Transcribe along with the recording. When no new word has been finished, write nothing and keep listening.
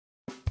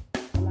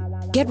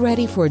Get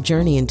ready for a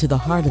journey into the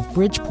heart of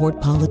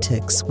Bridgeport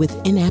politics with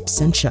In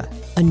Absentia,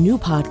 a new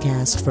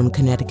podcast from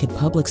Connecticut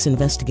Public's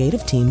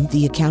investigative team,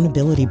 The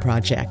Accountability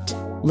Project.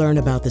 Learn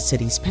about the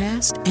city's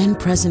past and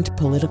present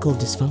political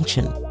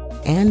dysfunction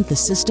and the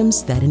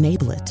systems that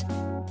enable it.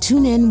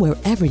 Tune in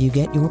wherever you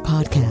get your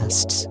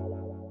podcasts.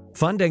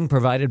 Funding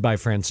provided by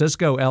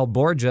Francisco L.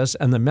 Borges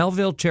and the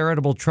Melville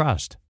Charitable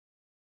Trust.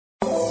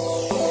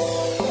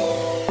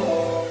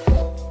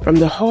 From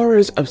the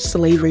horrors of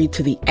slavery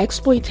to the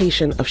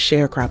exploitation of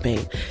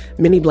sharecropping,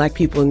 many Black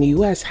people in the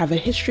U.S. have a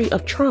history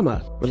of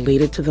trauma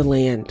related to the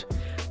land.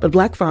 But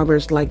Black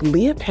farmers like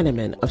Leah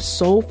Penniman of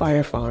Soul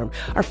Fire Farm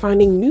are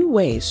finding new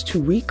ways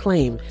to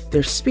reclaim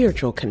their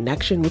spiritual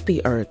connection with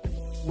the earth.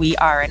 We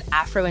are an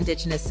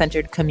Afro-Indigenous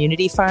centered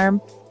community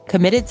farm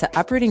committed to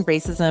uprooting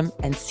racism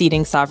and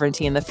seeding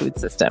sovereignty in the food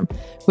system,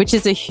 which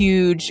is a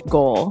huge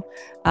goal.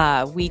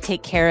 We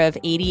take care of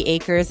 80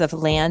 acres of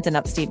land in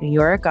upstate New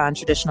York on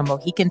traditional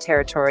Mohican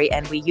territory,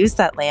 and we use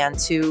that land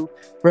to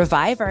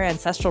revive our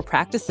ancestral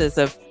practices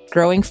of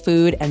growing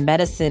food and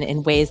medicine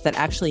in ways that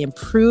actually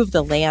improve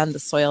the land, the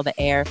soil, the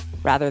air,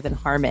 rather than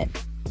harm it.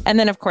 And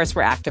then, of course,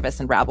 we're activists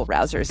and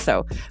rabble-rousers.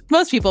 So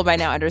most people by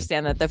now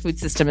understand that the food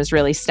system is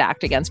really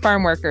stacked against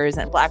farm workers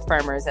and Black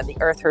farmers and the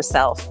earth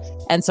herself.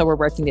 And so we're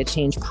working to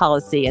change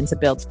policy and to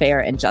build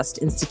fair and just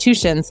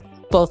institutions,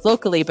 both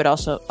locally, but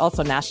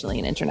also nationally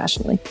and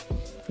internationally.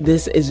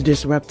 This is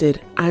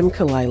Disrupted. I'm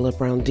Kalila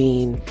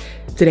Brown-Dean.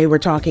 Today we're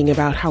talking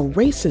about how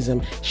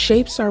racism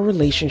shapes our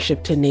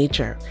relationship to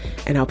nature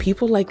and how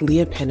people like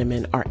Leah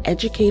Penniman are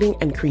educating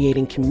and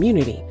creating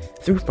community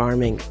through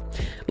farming.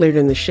 Later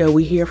in the show,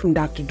 we hear from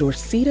Dr.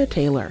 Dorceta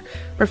Taylor,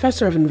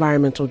 professor of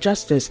environmental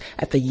justice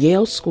at the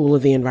Yale School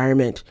of the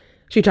Environment.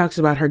 She talks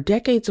about her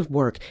decades of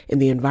work in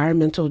the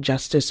environmental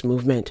justice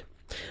movement.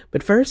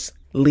 But first,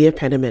 Leah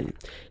Penniman.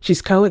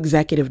 She's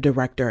co-executive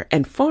director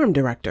and farm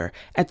director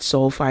at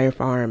Soul Fire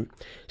Farm.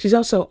 She's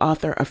also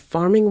author of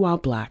Farming While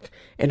Black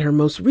and her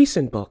most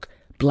recent book,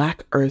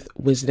 Black Earth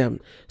Wisdom,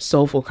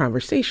 Soulful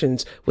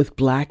Conversations with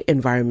Black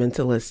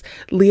Environmentalists.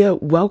 Leah,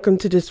 welcome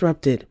to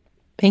Disrupted.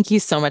 Thank you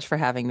so much for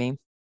having me.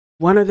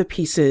 One of the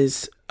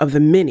pieces of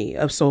the many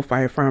of Soul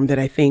Fire Farm that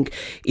I think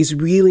is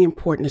really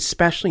important,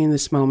 especially in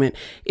this moment,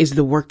 is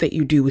the work that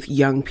you do with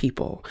young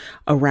people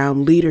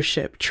around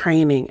leadership,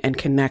 training, and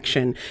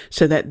connection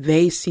so that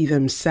they see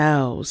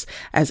themselves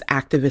as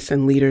activists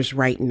and leaders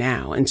right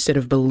now instead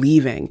of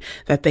believing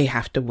that they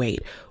have to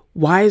wait.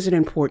 Why is it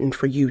important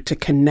for you to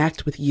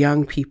connect with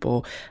young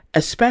people,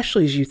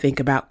 especially as you think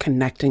about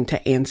connecting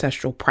to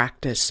ancestral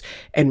practice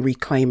and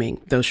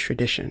reclaiming those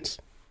traditions?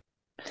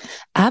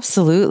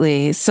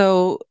 Absolutely.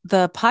 So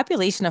the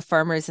population of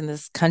farmers in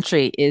this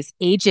country is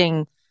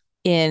aging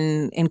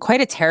in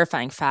quite a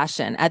terrifying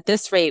fashion. At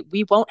this rate,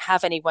 we won't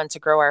have anyone to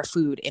grow our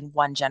food in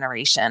one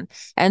generation.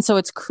 And so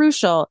it's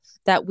crucial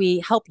that we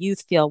help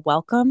youth feel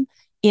welcome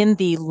in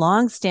the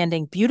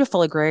longstanding,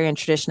 beautiful agrarian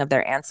tradition of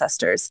their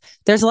ancestors.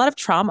 There's a lot of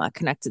trauma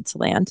connected to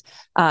land.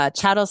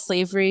 Chattel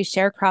slavery,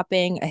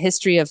 sharecropping, a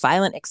history of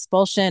violent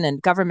expulsion and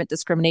government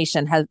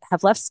discrimination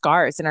have left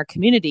scars in our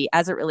community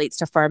as it relates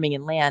to farming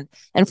and land.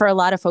 And for a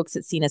lot of folks,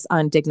 it's seen as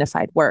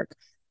undignified work.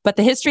 But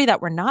the history that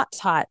we're not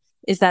taught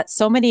is that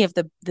so many of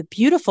the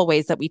beautiful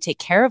ways that we take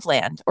care of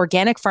land,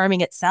 organic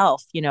farming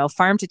itself,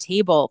 farm to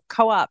table,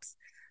 co-ops,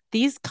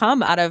 these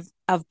come out of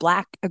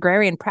Black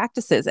agrarian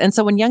practices. And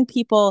so when young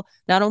people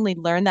not only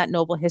learn that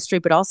noble history,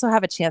 but also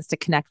have a chance to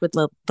connect with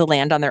the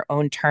land on their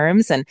own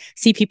terms and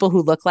see people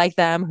who look like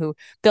them, who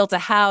built a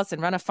house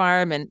and run a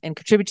farm and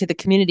contribute to the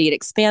community, it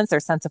expands their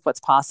sense of what's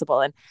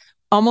possible. And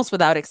almost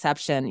without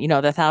exception,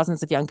 the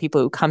thousands of young people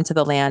who come to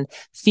the land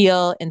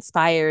feel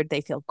inspired,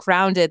 they feel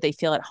grounded, they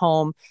feel at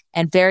home,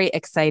 and very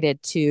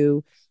excited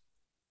to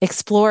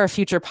explore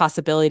future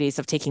possibilities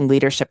of taking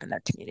leadership in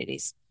their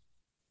communities.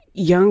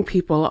 Young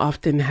people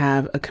often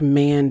have a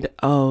command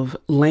of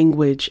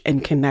language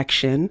and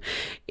connection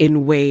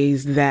in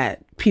ways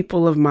that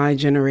people of my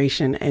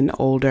generation and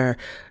older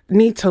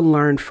need to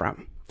learn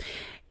from.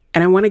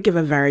 And I want to give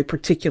a very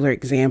particular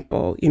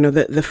example.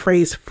 The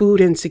phrase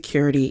food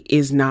insecurity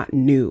is not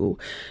new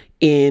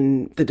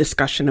in the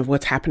discussion of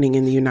what's happening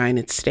in the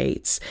United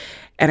States.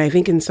 And I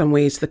think in some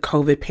ways the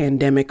COVID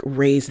pandemic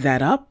raised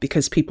that up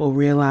because people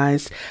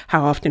realized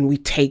how often we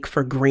take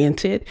for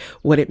granted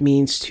what it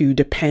means to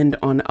depend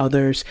on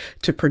others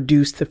to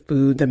produce the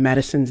food, the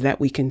medicines that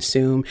we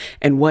consume,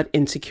 and what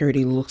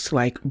insecurity looks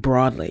like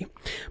broadly.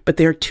 But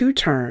there are two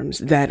terms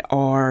that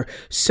are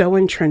so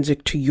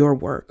intrinsic to your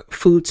work,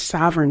 food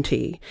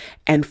sovereignty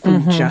and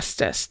food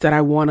justice, that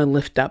I want to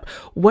lift up.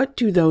 What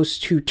do those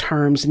two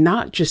terms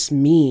not just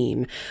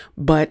mean,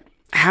 but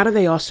how do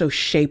they also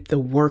shape the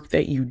work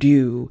that you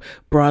do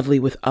broadly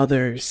with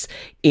others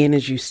in,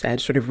 as you said,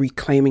 sort of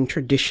reclaiming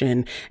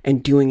tradition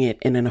and doing it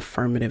in an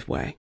affirmative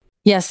way?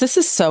 Yes, this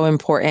is so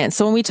important.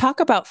 So when we talk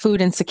about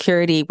food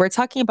insecurity, we're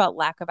talking about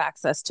lack of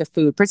access to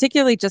food,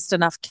 particularly just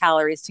enough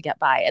calories to get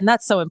by. And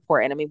that's so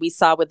important. I mean, we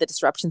saw with the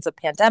disruptions of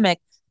pandemic,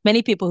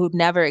 many people who'd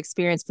never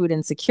experienced food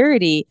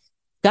insecurity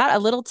got a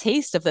little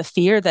taste of the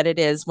fear that it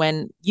is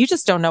when you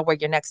just don't know where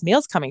your next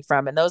meal's coming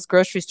from. And those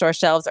grocery store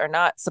shelves are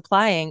not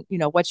supplying,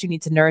 what you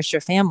need to nourish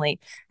your family.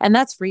 And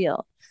that's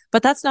real.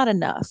 But that's not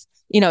enough.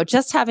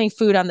 Just having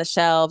food on the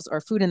shelves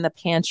or food in the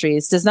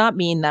pantries does not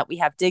mean that we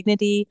have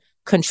dignity,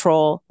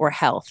 control, or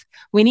health.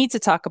 We need to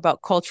talk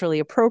about culturally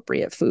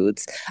appropriate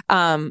foods,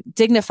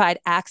 dignified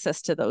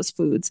access to those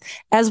foods,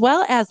 as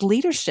well as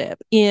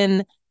leadership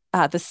in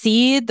the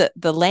seed,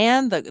 the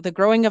land, the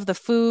growing of the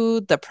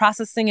food, the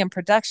processing and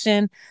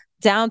production,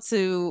 down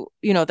to,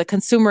 the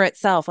consumer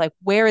itself. Like,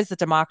 where is the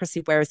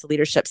democracy? Where is the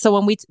leadership? So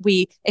when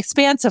we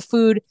expand to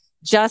food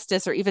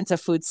justice or even to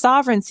food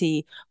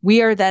sovereignty,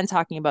 we are then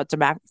talking about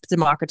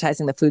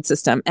democratizing the food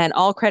system. And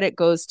all credit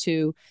goes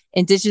to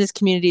Indigenous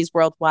communities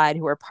worldwide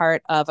who are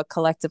part of a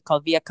collective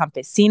called Via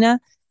Campesina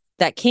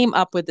that came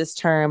up with this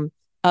term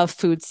of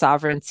food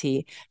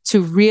sovereignty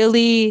to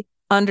really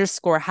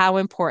underscore how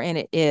important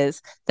it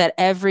is that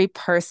every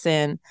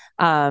person,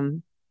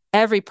 and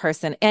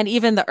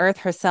even the earth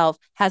herself,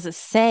 has a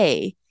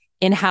say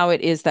in how it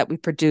is that we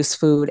produce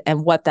food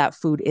and what that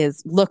food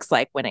looks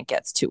like when it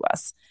gets to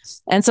us.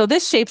 And so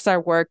this shapes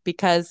our work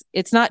because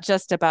it's not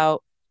just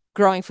about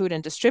growing food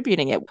and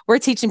distributing it. We're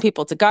teaching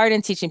people to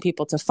garden, teaching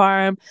people to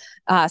farm,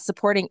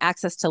 supporting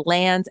access to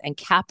land and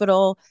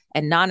capital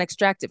and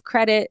non-extractive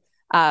credit,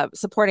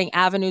 supporting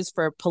avenues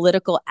for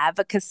political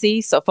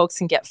advocacy so folks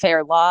can get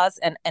fair laws.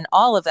 And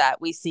all of that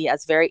we see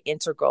as very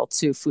integral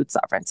to food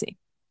sovereignty.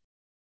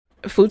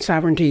 Food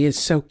sovereignty is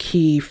so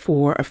key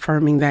for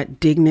affirming that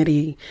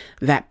dignity,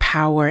 that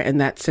power, and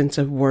that sense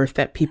of worth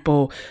that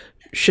people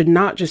should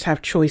not just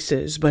have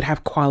choices, but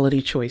have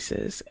quality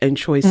choices and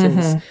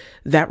choices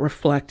that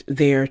reflect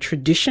their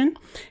tradition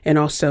and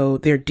also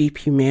their deep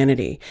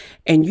humanity.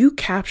 And you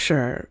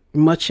capture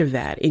much of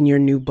that in your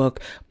new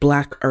book,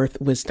 Black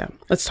Earth Wisdom.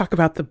 Let's talk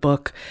about the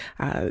book.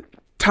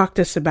 Talk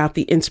to us about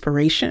the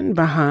inspiration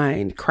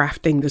behind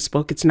crafting this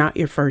book. It's not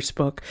your first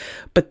book,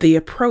 but the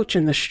approach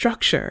and the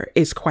structure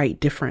is quite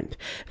different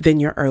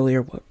than your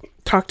earlier book.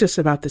 Talk to us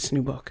about this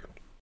new book.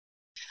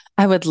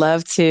 I would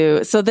love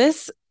to. So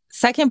this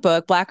second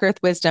book, Black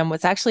Earth Wisdom,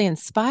 was actually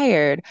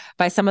inspired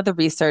by some of the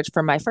research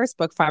from my first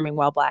book, Farming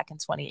While Black, in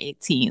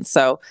 2018.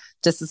 So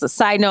just as a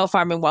side note,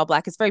 Farming While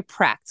Black is very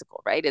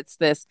practical, right? It's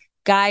this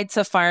guide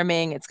to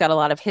farming. It's got a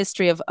lot of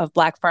history of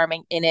Black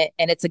farming in it,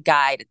 and it's a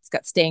guide. It's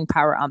got staying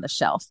power on the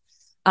shelf.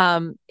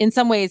 In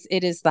some ways,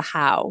 it is the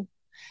how.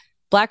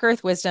 Black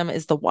Earth Wisdom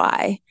is the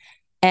why.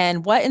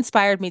 And what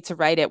inspired me to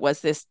write it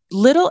was this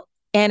little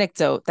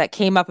anecdote that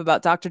came up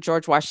about Dr.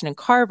 George Washington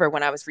Carver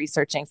when I was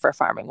researching for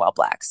Farming While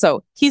Black.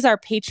 So he's our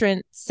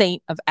patron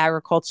saint of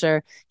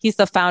agriculture. He's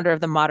the founder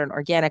of the modern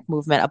organic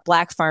movement, a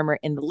Black farmer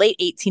in the late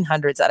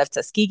 1800s out of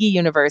Tuskegee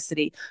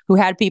University, who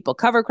had people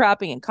cover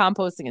cropping and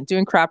composting and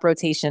doing crop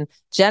rotation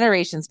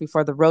generations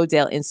before the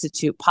Rodale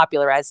Institute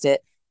popularized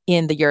it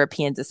in the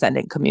European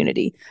descendant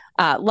community.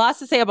 Lots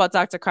to say about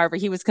Dr. Carver.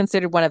 He was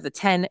considered one of the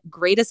 10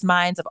 greatest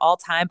minds of all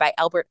time by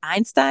Albert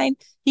Einstein.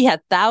 He had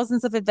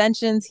thousands of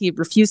inventions. He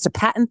refused to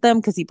patent them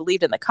because he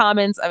believed in the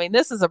commons. I mean,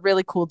 this is a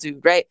really cool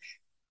dude, right?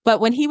 But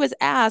when he was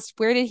asked,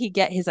 where did he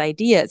get his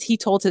ideas? He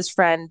told his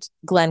friend,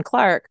 Glenn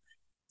Clark,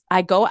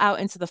 I go out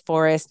into the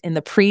forest in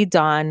the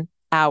pre-dawn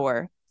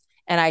hour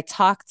and I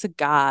talk to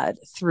God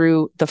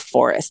through the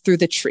forest, through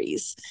the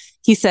trees.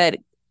 He said,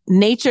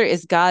 nature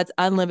is God's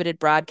unlimited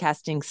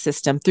broadcasting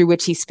system through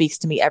which he speaks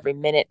to me every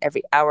minute,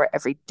 every hour,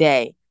 every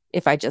day,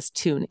 if I just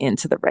tune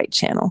into the right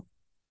channel.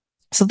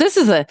 So this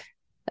is a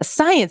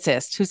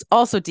scientist who's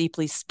also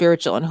deeply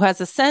spiritual and who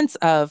has a sense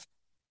of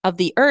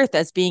the earth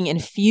as being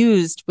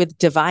infused with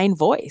divine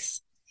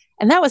voice.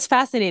 And that was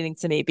fascinating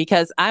to me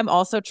because I'm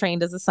also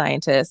trained as a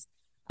scientist.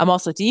 I'm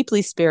also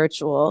deeply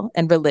spiritual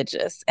and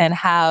religious and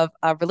have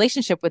a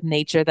relationship with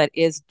nature that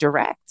is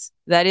direct,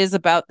 that is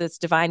about this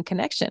divine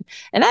connection.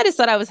 And I just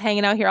thought I was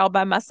hanging out here all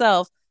by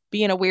myself,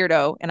 being a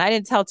weirdo, and I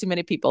didn't tell too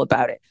many people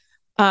about it.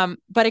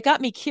 But it got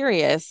me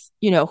curious,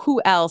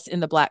 who else in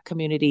the Black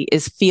community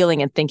is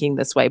feeling and thinking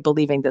this way,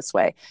 believing this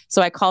way.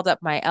 So I called up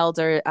my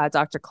elder,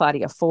 Dr.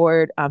 Claudia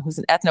Ford, who's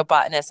an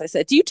ethnobotanist. I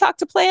said, do you talk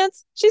to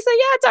plants? She said,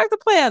 yeah, I talk to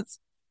plants.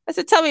 I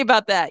said, tell me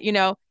about that,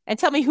 and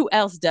tell me who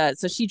else does.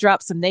 So she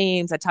dropped some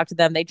names. I talked to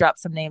them. They dropped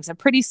some names. And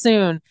pretty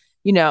soon,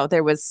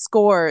 there was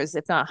scores,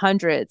 if not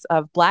hundreds,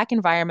 of Black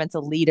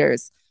environmental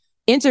leaders,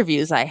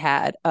 interviews I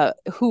had,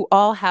 who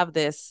all have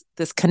this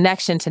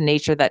connection to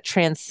nature that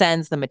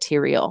transcends the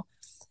material.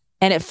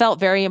 And it felt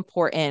very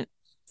important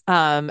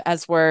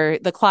as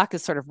the clock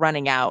is sort of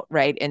running out,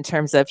 right, in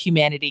terms of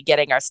humanity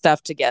getting our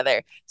stuff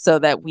together so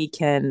that we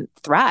can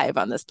thrive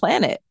on this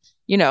planet.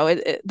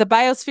 The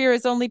biosphere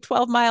is only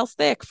 12 miles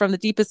thick from the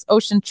deepest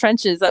ocean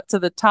trenches up to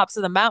the tops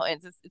of the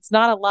mountains. It's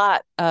not a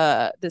lot,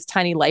 this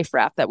tiny life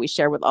raft that we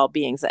share with all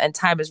beings, and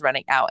time is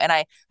running out. And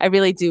I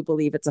really do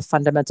believe it's a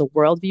fundamental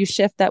worldview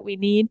shift that we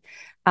need,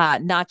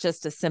 not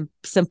just a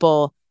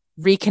simple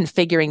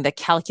reconfiguring the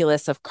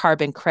calculus of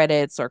carbon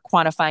credits or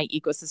quantifying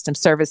ecosystem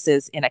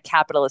services in a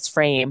capitalist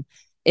frame.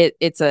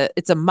 it's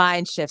a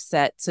mind shift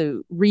set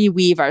to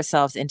reweave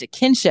ourselves into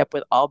kinship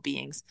with all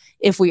beings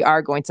if we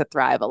are going to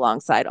thrive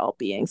alongside all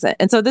beings.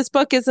 And so this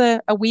book is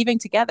a weaving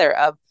together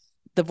of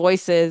the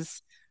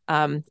voices,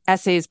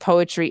 essays,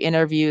 poetry,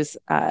 interviews,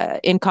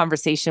 in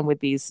conversation with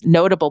these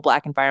notable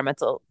Black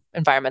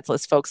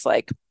environmentalist folks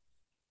like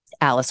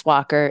Alice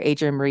Walker,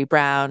 Adrienne Maree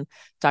Brown,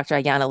 Dr.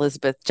 Ayanna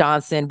Elizabeth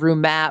Johnson, Rue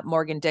Mapp,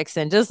 Morgan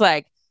Dixon, just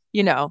like,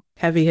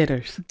 heavy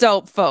hitters,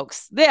 dope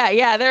folks.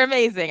 Yeah, they're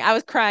amazing. I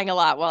was crying a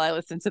lot while I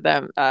listened to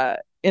them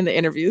in the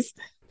interviews.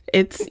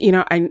 It's,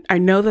 I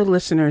know the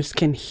listeners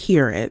can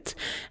hear it.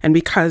 And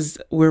because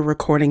we're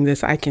recording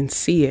this, I can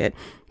see it.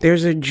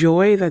 There's a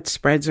joy that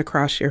spreads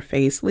across your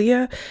face,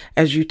 Leah,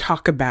 as you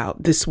talk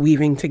about this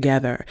weaving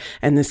together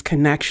and this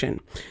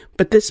connection.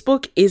 But this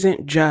book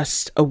isn't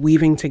just a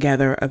weaving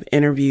together of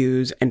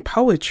interviews and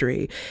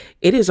poetry.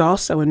 It is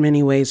also in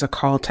many ways a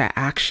call to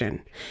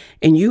action.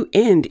 And you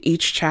end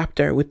each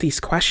chapter with these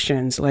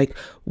questions like,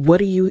 what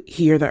do you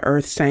hear the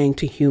earth saying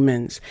to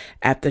humans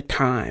at the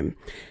time?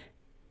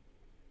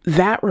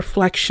 That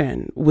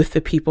reflection with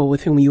the people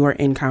with whom you are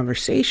in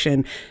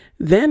conversation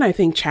then I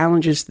think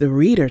challenges the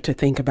reader to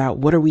think about,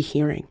 what are we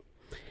hearing?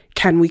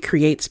 Can we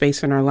create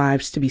space in our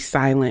lives to be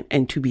silent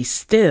and to be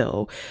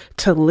still,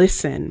 to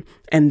listen,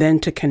 and then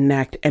to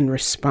connect and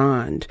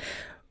respond?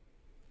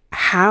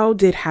 How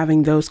did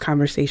having those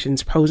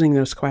conversations, posing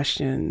those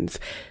questions,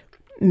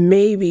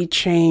 maybe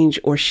change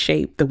or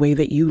shape the way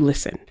that you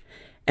listen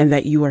and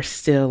that you are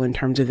still in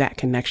terms of that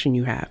connection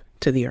you have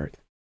to the earth?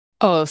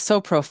 Oh, so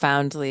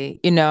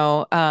profoundly, and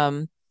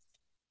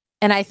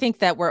I think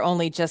that we're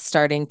only just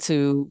starting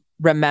to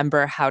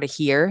remember how to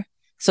hear.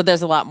 So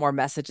there's a lot more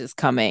messages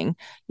coming.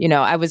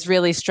 I was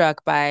really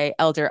struck by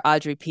Elder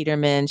Audrey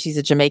Peterman. She's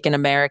a Jamaican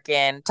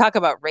American. Talk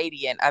about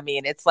radiant. I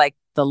mean, it's like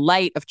the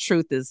light of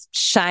truth is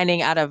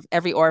shining out of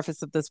every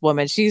orifice of this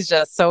woman. She's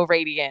just so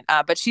radiant.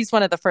 But she's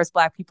one of the first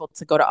Black people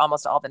to go to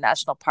almost all the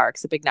national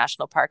parks, a big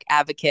national park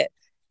advocate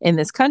in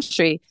this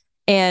country.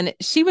 And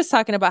she was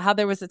talking about how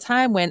there was a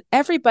time when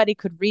everybody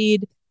could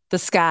read the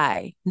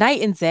sky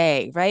night and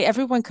day, right?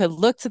 Everyone could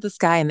look to the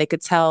sky and they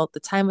could tell the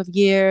time of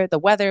year, the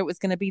weather it was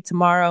going to be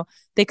tomorrow.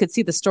 They could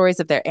see the stories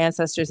of their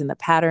ancestors and the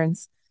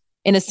patterns.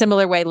 In a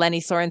similar way, Lenny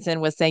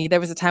Sorensen was saying there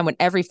was a time when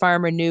every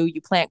farmer knew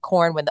you plant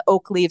corn when the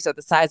oak leaves are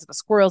the size of a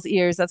squirrel's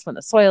ears. That's when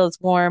the soil is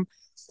warm.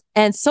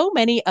 And so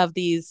many of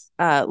these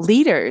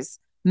leaders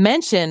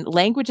mention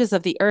languages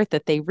of the earth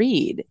that they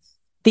read.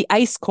 The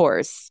ice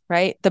course,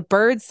 right? The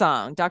bird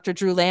song. Dr.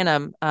 Drew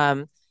Lanham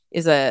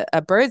is a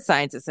bird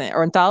scientist or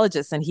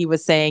ornithologist, and he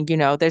was saying,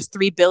 there's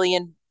 3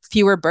 billion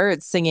fewer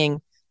birds singing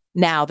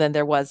now than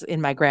there was in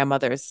my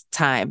grandmother's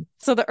time.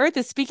 So the earth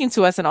is speaking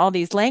to us in all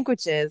these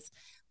languages,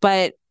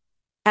 but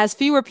as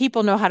fewer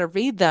people know how to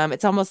read them,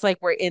 it's almost like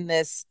we're in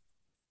this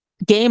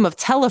game of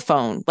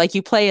telephone, like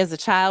you play as a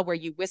child where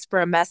you whisper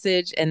a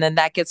message and then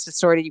that gets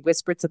distorted, you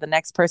whisper it to the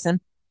next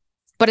person.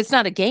 But it's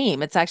not a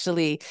game. It's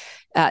actually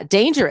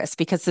dangerous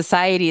because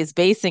society is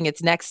basing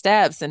its next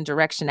steps and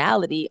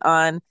directionality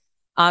on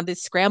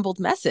this scrambled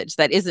message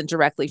that isn't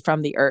directly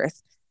from the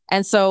earth.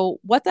 And so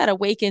what that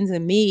awakened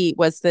in me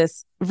was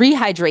this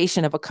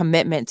rehydration of a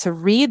commitment to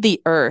read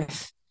the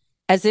earth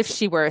as if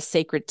she were a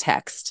sacred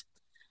text,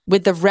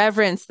 with the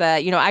reverence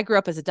that, I grew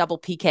up as a double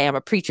PK. I'm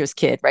a preacher's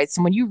kid, right?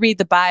 So when you read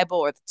the Bible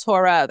or the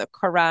Torah or the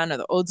Quran or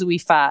the Odu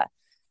Ifa,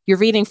 you're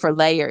reading for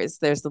layers.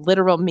 There's the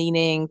literal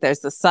meaning,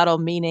 there's the subtle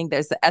meaning,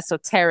 there's the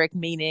esoteric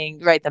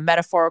meaning, right? The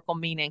metaphorical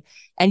meaning.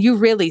 And you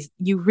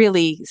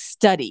really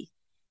study.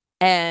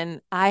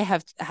 And I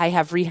have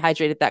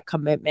rehydrated that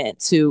commitment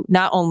to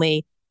not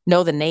only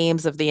know the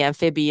names of the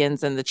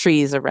amphibians and the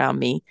trees around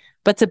me,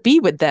 but to be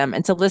with them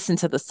and to listen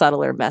to the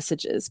subtler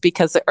messages,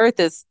 because the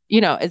earth is,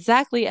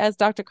 exactly as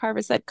Dr.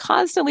 Carver said,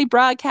 constantly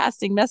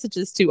broadcasting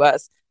messages to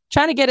us,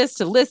 trying to get us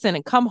to listen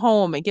and come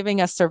home and giving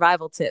us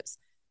survival tips.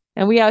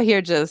 And we out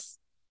here just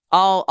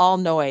all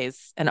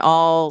noise and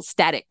all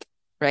static,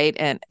 right?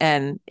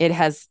 And it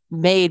has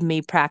made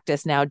me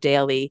practice now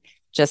daily,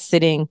 just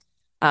sitting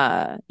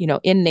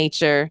in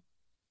nature,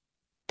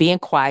 being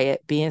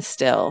quiet, being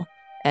still,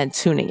 and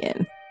tuning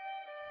in.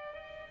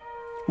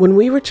 When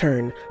we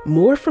return,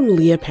 more from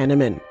Leah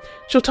Penniman.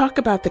 She'll talk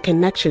about the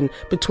connection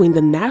between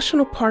the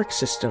national park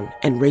system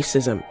and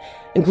racism,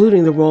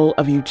 including the role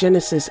of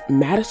eugenicist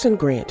Madison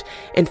Grant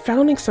in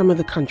founding some of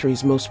the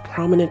country's most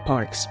prominent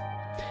parks.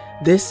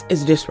 This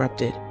is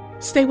Disrupted.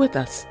 Stay with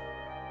us.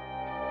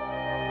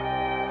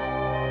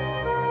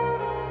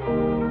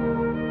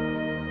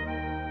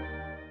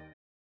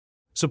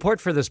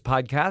 Support for this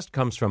podcast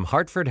comes from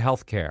Hartford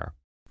Healthcare.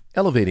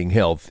 Elevating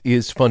Health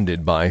is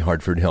funded by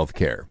Hartford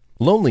Healthcare.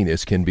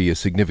 Loneliness can be a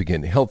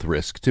significant health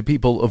risk to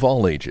people of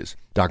all ages.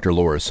 Dr.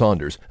 Laura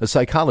Saunders, a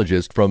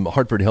psychologist from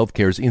Hartford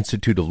Healthcare's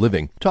Institute of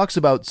Living, talks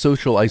about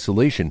social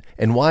isolation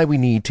and why we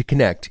need to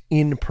connect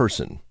in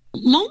person.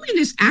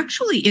 Loneliness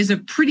actually is a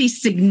pretty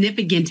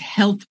significant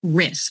health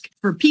risk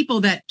for people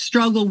that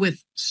struggle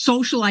with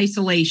social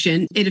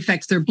isolation. It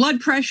affects their blood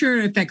pressure,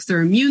 it affects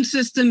their immune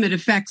system, it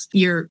affects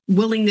your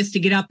willingness to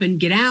get up and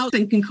get out,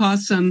 and can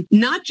cause some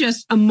not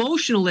just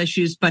emotional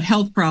issues, but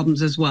health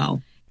problems as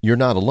well. You're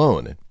not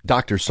alone.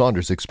 Dr.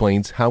 Saunders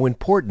explains how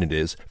important it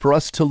is for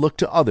us to look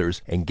to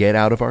others and get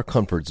out of our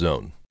comfort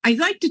zone. I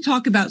like to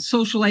talk about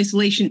social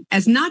isolation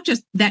as not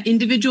just that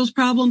individual's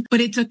problem, but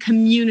it's a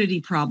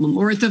community problem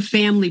or it's a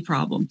family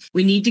problem.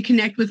 We need to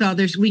connect with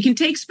others. We can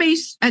take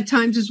space at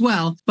times as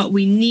well, but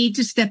we need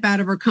to step out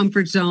of our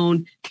comfort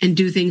zone and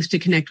do things to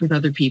connect with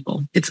other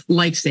people. It's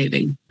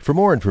life-saving. For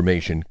more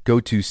information, go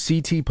to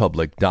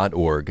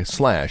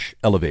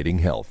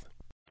ctpublic.org/elevatinghealth.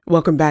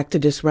 Welcome back to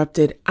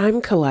Disrupted.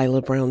 I'm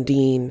Kalila Brown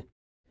Dean.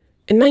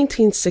 In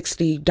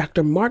 1960,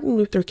 Dr. Martin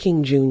Luther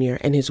King Jr.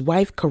 and his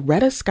wife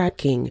Coretta Scott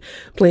King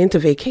planned to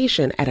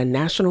vacation at a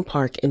national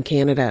park in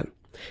Canada.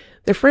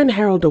 Their friend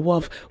Harold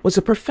DeWolf was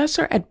a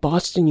professor at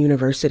Boston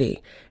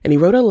University, and he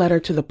wrote a letter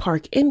to the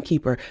park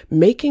innkeeper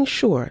making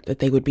sure that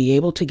they would be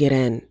able to get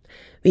in.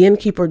 The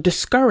innkeeper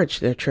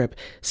discouraged their trip,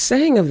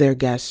 saying of their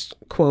guests,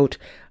 quote,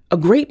 "A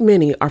great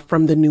many are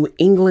from the New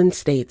England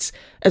states,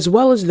 as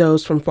well as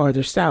those from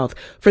farther south.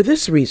 For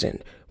this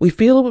reason, we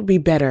feel it would be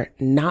better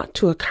not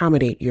to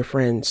accommodate your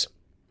friends."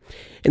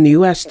 In the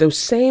U.S., those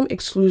same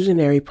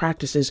exclusionary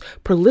practices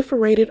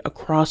proliferated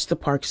across the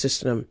park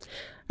system.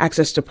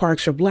 Access to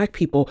parks for Black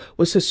people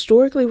was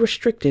historically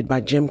restricted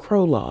by Jim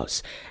Crow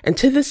laws, and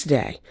to this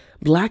day,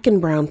 Black and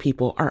brown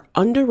people are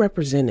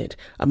underrepresented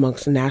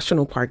amongst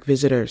national park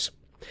visitors.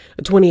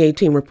 A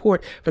 2018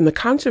 report from the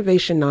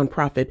conservation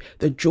nonprofit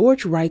the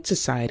George Wright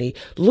Society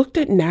looked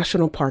at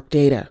national park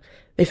data.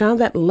 They found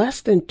that less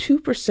than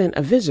 2%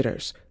 of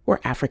visitors were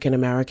African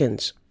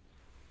Americans.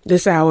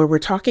 This hour, we're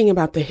talking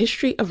about the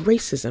history of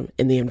racism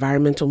in the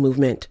environmental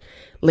movement.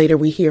 Later,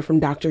 we hear from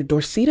Dr.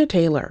 Dorceta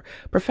Taylor,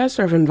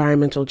 professor of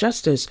environmental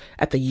justice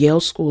at the Yale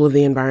School of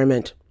the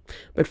Environment.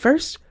 But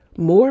first,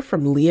 more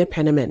from Leah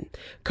Penniman,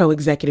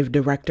 co-executive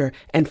director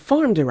and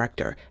farm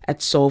director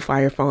at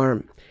Soulfire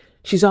Farm.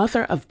 She's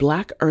author of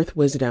Black Earth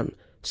Wisdom,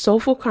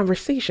 Soulful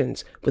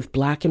Conversations with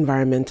Black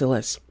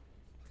Environmentalists.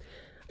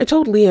 I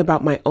told Leah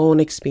about my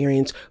own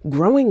experience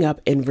growing up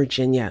in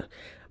Virginia.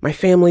 My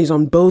families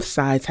on both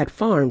sides had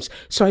farms,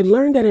 so I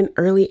learned at an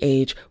early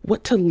age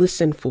what to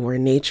listen for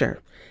in nature.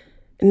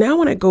 And now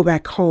when I go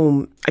back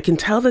home, I can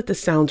tell that the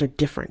sounds are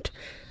different.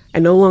 I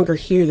no longer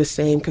hear the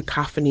same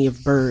cacophony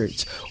of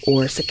birds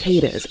or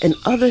cicadas and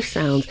other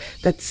sounds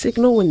that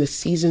signal when the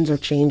seasons are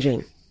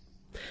changing.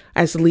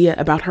 I asked Leah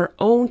about her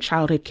own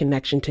childhood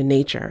connection to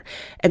nature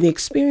and the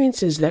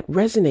experiences that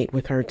resonate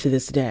with her to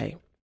this day.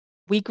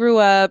 We grew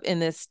up in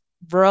this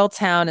rural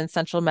town in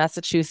central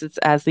Massachusetts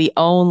as the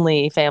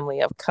only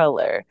family of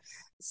color.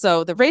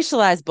 So the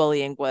racialized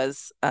bullying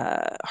was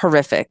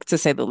horrific, to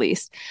say the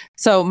least.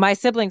 So my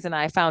siblings and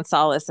I found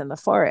solace in the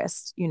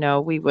forest. You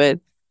know, we would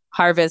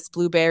harvest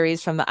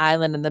blueberries from the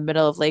island in the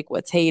middle of Lake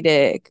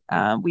Watatic.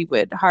 We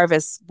would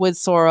harvest wood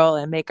sorrel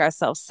and make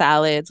ourselves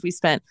salads. We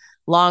spent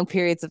long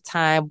periods of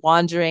time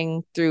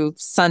wandering through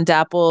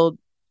sun-dappled,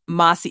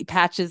 mossy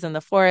patches in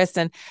the forest,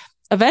 and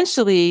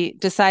eventually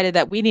decided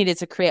that we needed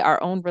to create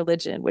our own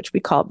religion, which we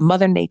called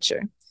Mother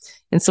Nature.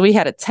 And so we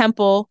had a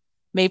temple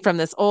made from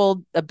this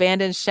old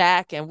abandoned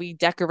shack, and we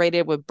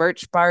decorated with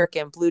birch bark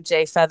and blue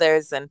jay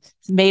feathers and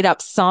made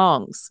up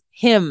songs,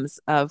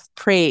 hymns of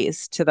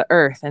praise to the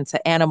earth and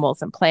to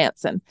animals and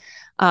plants. And,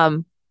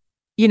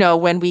 you know,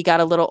 when we got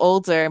a little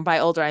older, and by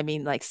older, I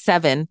mean like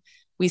 7,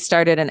 we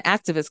started an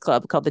activist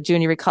club called the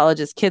Junior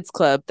Ecologist Kids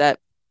Club that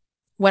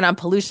went on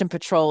pollution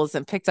patrols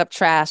and picked up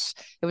trash.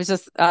 It was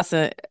just us,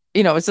 it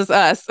was just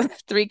us,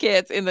 3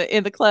 kids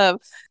in the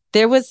club.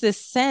 There was this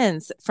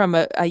sense from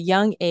a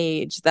young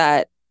age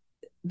that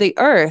the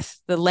earth,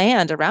 the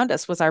land around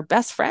us, was our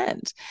best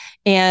friend.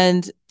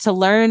 And to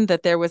learn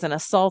that there was an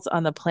assault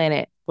on the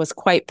planet was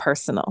quite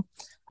personal.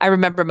 I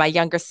remember my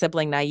younger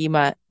sibling,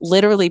 Naima,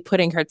 literally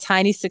putting her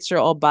tiny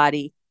 6-year-old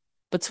body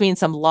between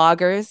some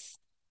loggers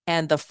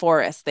and the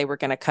forest they were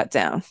going to cut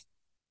down.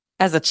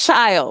 As a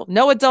child,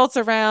 no adults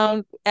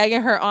around,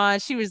 egging her on.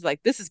 She was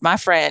like, "This is my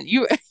friend.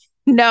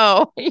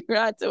 No, you're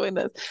not doing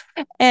this."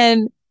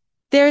 And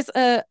there's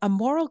a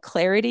moral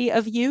clarity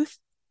of youth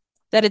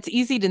that it's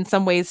easy in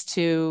some ways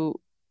to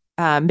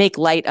make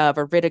light of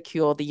or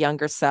ridicule the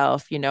younger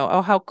self,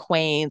 oh, how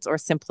quaint or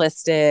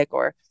simplistic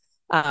or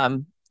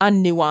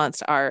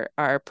unnuanced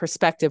our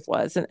perspective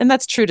was. And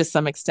that's true to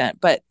some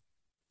extent. But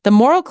the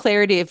moral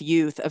clarity of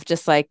youth of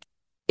just like,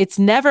 it's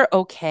never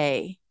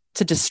okay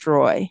to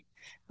destroy.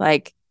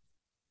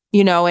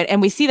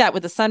 And we see that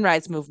with the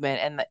sunrise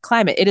movement and the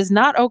climate. It is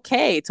not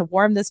okay to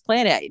warm this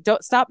planet.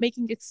 Don't stop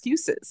making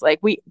excuses.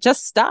 We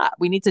just stop.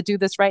 We need to do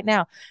this right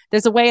now.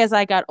 There's a way as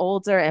I got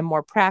older and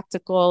more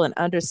practical and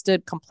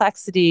understood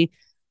complexity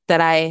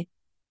that I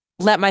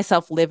let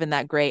myself live in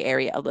that gray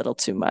area a little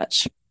too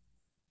much.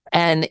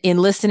 And in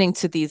listening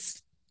to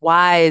these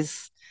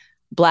wise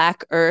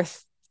Black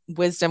Earth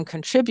wisdom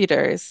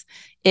contributors,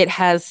 it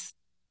has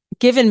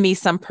given me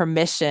some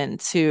permission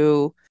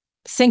to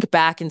sink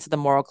back into the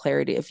moral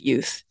clarity of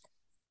youth.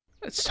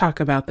 Let's talk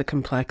about the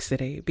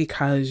complexity,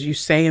 because you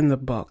say in the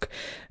book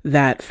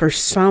that for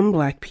some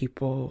Black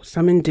people,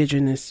 some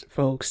Indigenous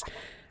folks,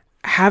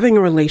 having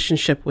a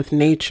relationship with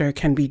nature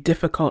can be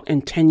difficult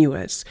and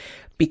tenuous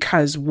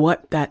because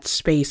what that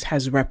space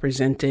has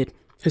represented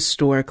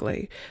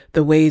historically,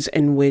 the ways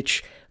in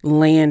which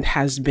land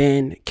has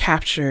been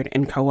captured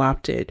and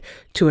co-opted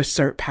to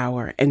assert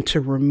power and to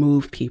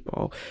remove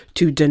people,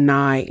 to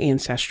deny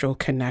ancestral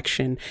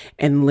connection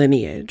and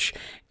lineage.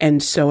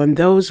 And so in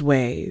those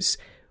ways,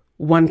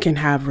 one can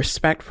have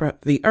respect for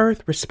the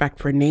earth, respect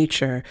for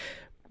nature,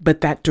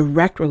 but that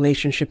direct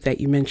relationship that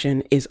you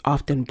mentioned is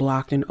often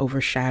blocked and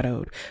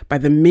overshadowed by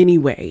the many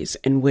ways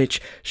in which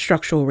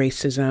structural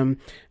racism,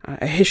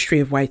 a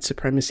history of white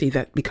supremacy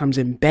that becomes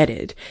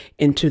embedded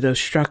into those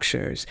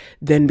structures,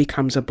 then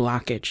becomes a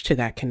blockage to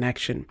that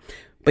connection.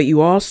 But you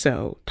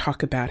also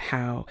talk about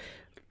how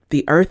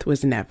the earth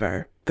was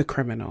never the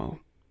criminal.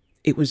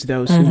 It was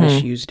those who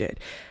misused it.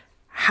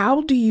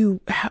 How do you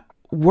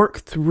work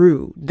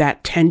through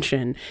that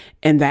tension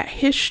and that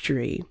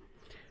history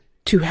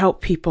to help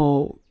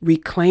people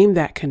reclaim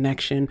that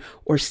connection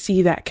or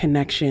see that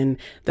connection,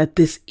 that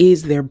this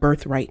is their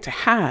birthright to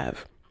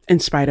have,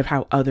 in spite of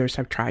how others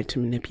have tried to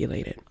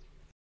manipulate it?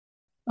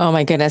 Oh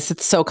my goodness,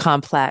 it's so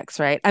complex,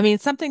 right? I mean,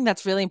 something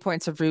that's really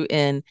important to root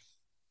in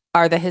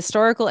are the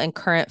historical and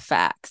current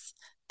facts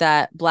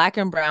that Black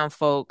and brown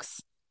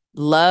folks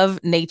love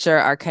nature,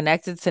 are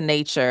connected to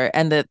nature,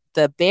 and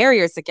the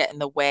barriers that get in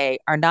the way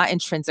are not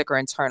intrinsic or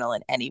internal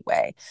in any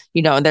way.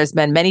 You know, and there's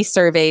been many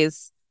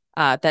surveys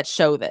that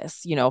show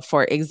this. You know,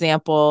 for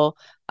example,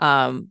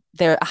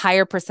 there are a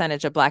higher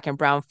percentage of Black and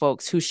brown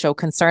folks who show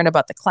concern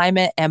about the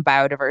climate and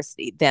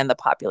biodiversity than the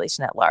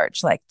population at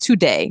large, like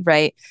today,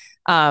 right?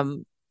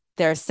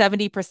 There are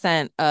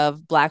 70%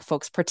 of Black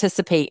folks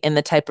participate in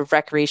the type of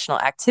recreational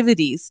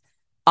activities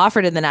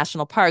offered in the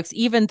national parks,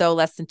 even though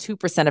less than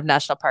 2% of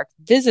national park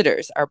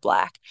visitors are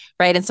Black,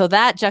 right? And so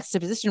that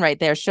juxtaposition right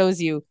there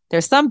shows you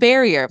there's some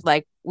barrier of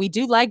like, we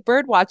do like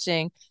bird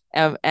watching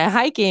and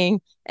hiking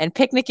and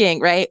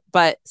picnicking, right?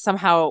 But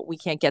somehow we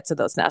can't get to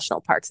those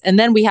national parks. And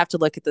then we have to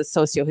look at the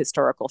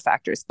socio-historical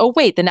factors. Oh,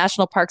 wait, the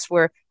national parks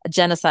were a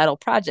genocidal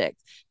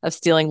project of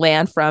stealing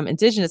land from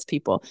Indigenous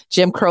people.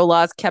 Jim Crow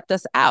laws kept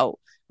us out,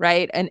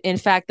 right? And in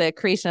fact, the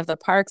creation of the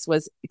parks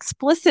was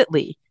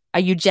explicitly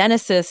a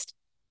eugenicist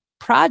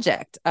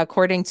project,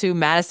 according to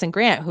Madison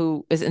Grant,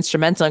 who is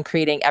instrumental in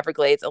creating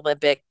Everglades,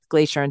 Olympic,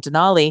 Glacier, and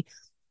Denali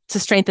to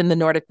strengthen the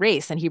Nordic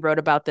race. And he wrote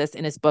about this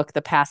in his book,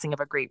 The Passing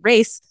of a Great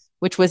Race,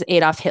 which was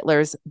Adolf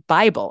Hitler's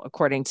Bible,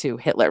 according to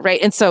Hitler,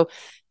 right? And so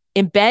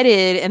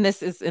embedded, and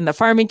this is in the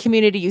farming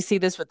community, you see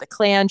this with the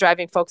Klan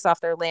driving folks off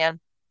their land.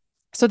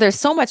 So there's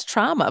so much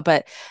trauma.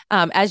 But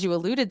as you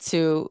alluded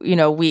to, you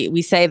know,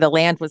 we say the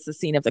land was the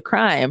scene of the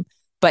crime,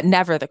 but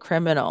never the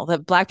criminal. The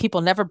Black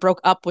people never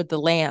broke up with the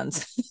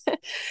land,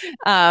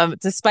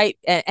 despite,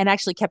 and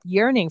actually kept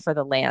yearning for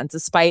the land,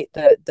 despite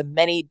the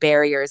many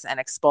barriers and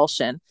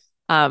expulsion.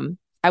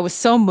 I was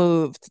so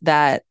moved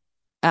that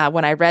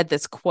when I read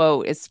this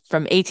quote, it's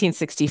from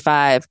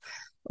 1865,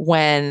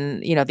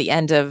 when, you know, the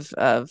end of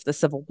the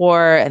Civil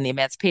War and the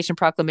Emancipation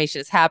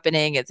Proclamation is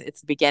happening.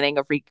 It's the beginning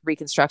of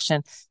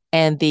Reconstruction.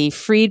 And the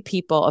freed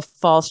people of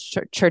Falls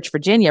Church,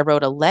 Virginia,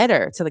 wrote a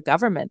letter to the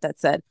government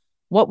that said,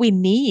 what we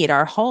need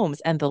are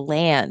homes and the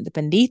land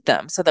beneath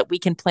them so that we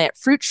can plant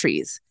fruit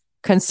trees,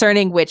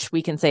 concerning which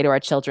we can say to our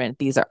children,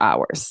 these are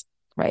ours,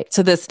 right?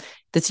 So this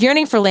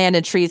yearning for land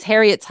and trees,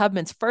 Harriet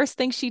Tubman's first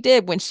thing she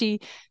did when she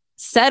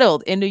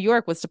settled in New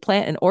York was to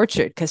plant an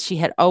orchard, because she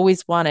had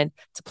always wanted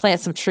to plant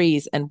some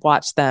trees and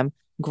watch them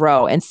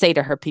grow and say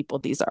to her people,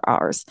 these are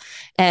ours.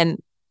 And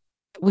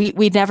we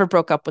never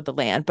broke up with the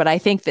land. But I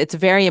think that it's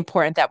very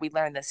important that we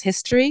learn this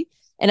history.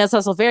 And it's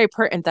also very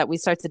pertinent that we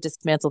start to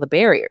dismantle the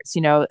barriers.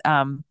 You know,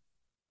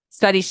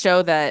 studies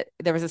show that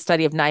there was a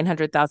study of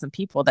 900,000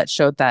 people that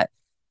showed that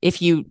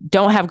if you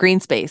don't have green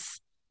space,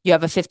 you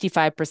have a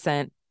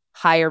 55%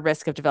 higher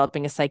risk of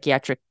developing a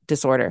psychiatric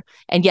disorder.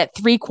 And yet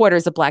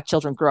 3/4 of Black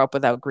children grow up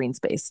without green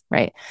space,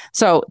 right?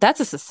 So that's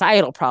a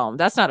societal problem.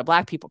 That's not a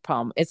Black people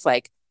problem. It's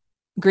like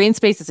green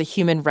space is a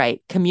human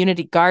right.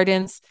 Community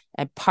gardens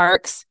and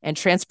parks and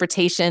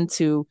transportation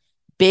to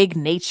big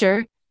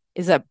nature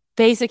is a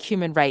basic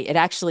human right. It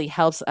actually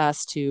helps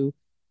us to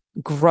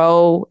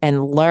grow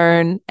and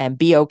learn and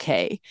be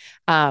okay.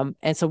 And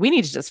so we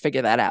need to just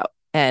figure that out.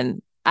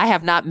 And I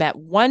have not met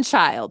one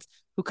child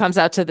who comes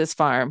out to this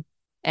farm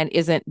and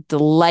isn't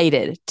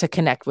delighted to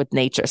connect with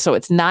nature. So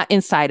it's not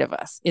inside of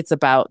us. It's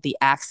about the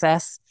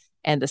access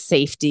and the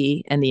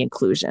safety and the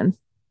inclusion.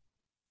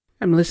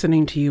 I'm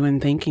listening to you and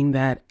thinking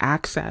that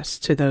access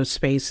to those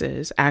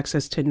spaces,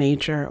 access to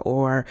nature,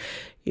 or,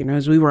 you know,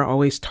 as we were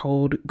always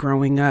told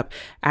growing up,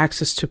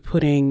 access to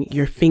putting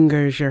your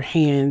fingers, your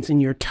hands,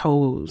 and your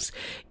toes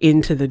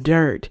into the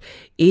dirt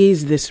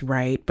is this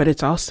right, but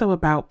it's also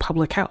about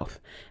public health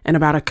and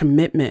about a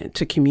commitment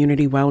to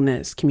community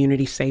wellness,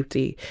 community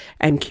safety,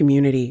 and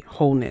community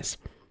wholeness.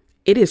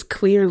 It is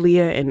clear,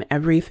 Leah, in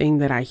everything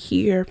that I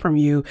hear from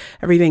you,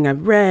 everything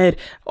I've read,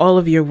 all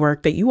of your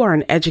work, that you are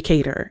an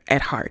educator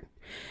at heart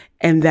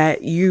and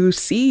that you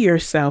see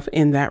yourself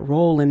in that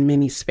role in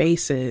many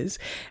spaces.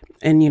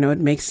 And, it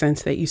makes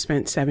sense that you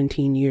spent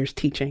 17 years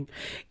teaching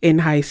in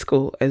high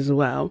school as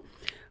well.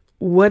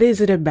 What is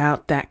it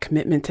about that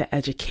commitment to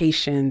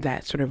education,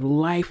 that sort of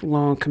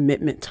lifelong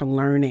commitment to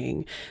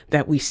learning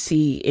that we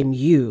see in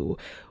you?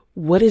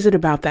 What is it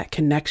about that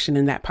connection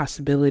and that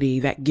possibility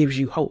that gives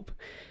you hope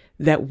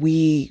that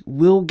we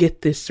will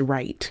get this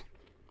right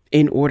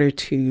in order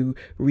to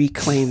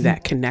reclaim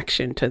that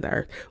connection to the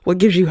earth? What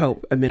gives you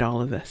hope amid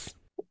all of this?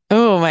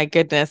 Oh, my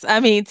goodness.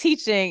 I mean,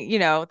 teaching,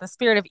 the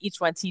spirit of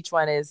each one, teach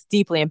one is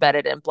deeply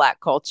embedded in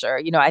Black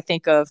culture. I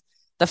think of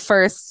the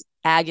first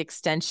ag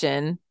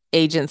extension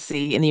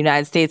agency in the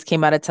United States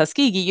came out of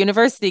Tuskegee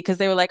University because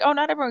they were like, oh,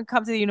 not everyone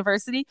comes to the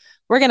university.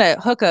 We're going to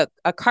hook a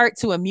cart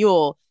to a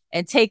mule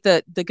and take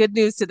the good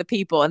news to the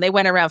people. And they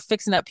went around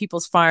fixing up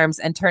people's farms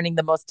and turning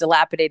the most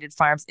dilapidated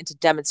farms into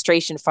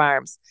demonstration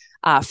farms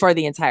for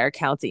the entire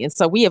county. And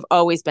so we have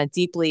always been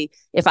deeply,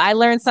 if I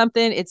learn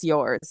something, it's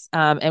yours.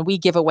 And we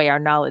give away our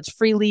knowledge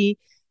freely.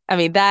 I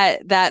mean,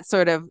 that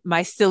sort of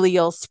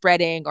mycelial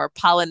spreading or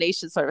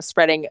pollination sort of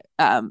spreading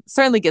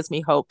certainly gives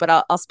me hope, but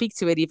I'll speak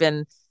to it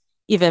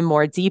even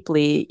more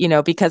deeply,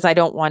 because I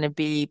don't want to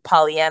be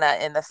Pollyanna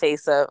in the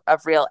face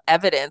of real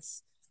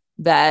evidence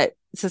that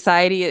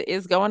society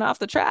is going off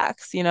the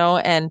tracks,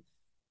 and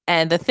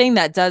the thing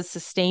that does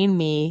sustain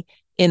me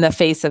in the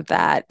face of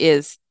that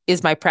is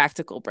my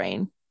practical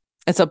brain.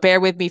 And so bear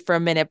with me for a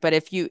minute, but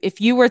if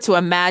you were to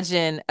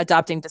imagine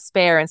adopting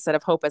despair instead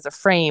of hope as a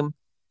frame,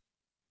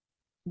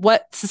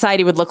 what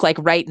society would look like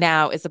right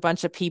now is a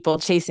bunch of people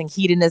chasing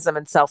hedonism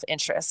and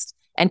self-interest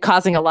and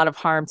causing a lot of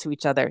harm to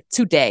each other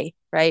today,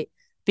 right?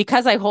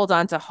 Because I hold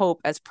on to hope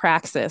as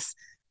praxis,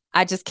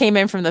 I just came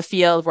in from the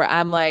field where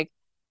I'm like,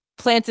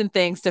 planting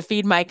things to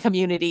feed my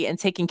community and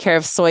taking care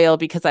of soil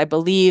because I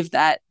believe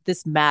that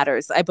this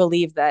matters. I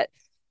believe that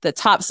the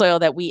topsoil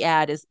that we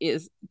add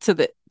is to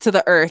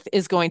the earth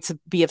is going to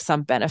be of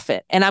some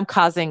benefit. And I'm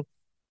causing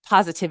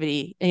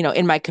positivity,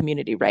 in my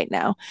community right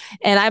now.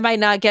 And I might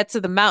not get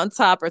to the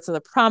mountaintop or to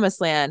the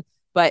promised land,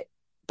 but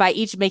by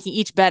making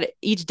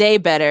each day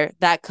better,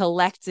 that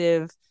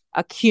collective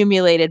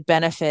accumulated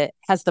benefit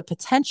has the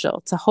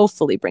potential to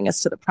hopefully bring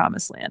us to the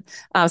promised land.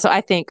 So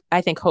I think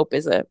hope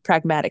is a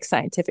pragmatic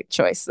scientific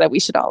choice that we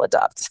should all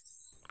adopt.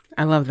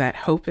 I love that.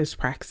 Hope is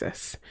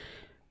praxis.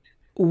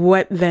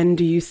 What then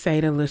do you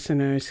say to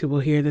listeners who will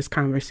hear this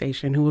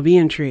conversation, who will be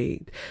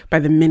intrigued by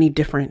the many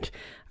different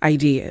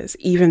ideas,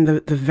 even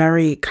the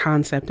very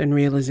concept and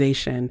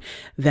realization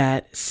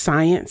that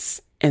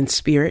science and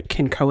spirit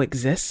can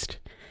coexist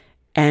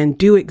and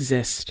do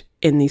exist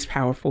in these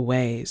powerful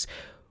ways?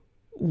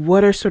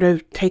 What are sort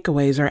of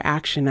takeaways or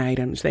action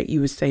items that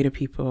you would say to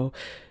people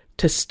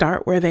to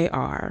start where they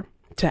are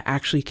to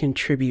actually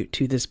contribute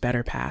to this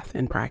better path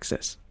in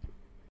praxis?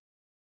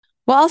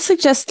 Well, I'll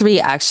suggest 3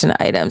 action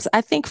items.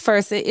 I think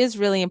first, it is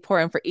really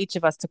important for each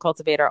of us to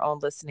cultivate our own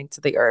listening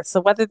to the earth.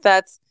 So whether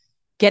that's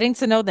getting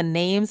to know the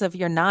names of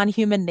your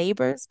non-human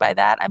neighbors, by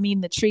that, I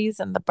mean the trees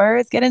and the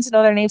birds, getting to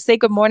know their names, say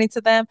good morning to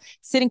them,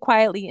 sitting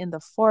quietly in the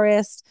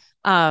forest,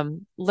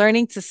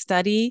 learning to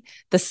study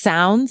the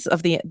sounds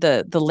of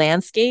the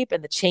landscape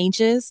and the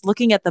changes,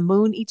 looking at the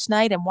moon each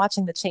night and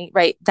watching the change,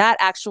 right? That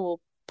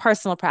actual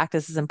personal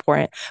practice is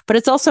important, but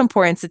it's also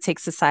important to take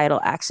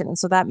societal action. And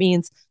so that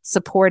means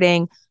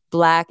supporting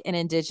Black and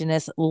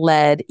Indigenous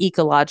led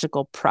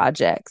ecological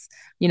projects,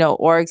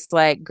 orgs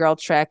like Girl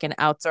Trek and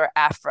Outdoor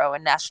Afro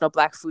and National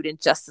Black Food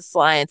and Justice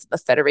Alliance, the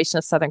Federation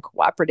of Southern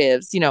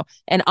Cooperatives,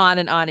 and on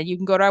and on. And you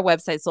can go to our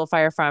website,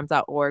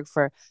 soulfirefarms.org,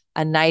 for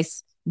a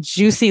nice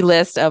juicy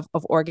list of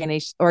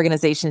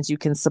organizations you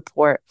can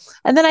support.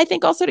 And then I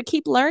think also to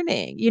keep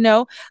learning,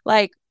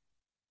 like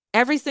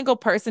every single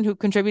person who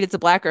contributed to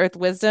Black Earth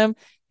Wisdom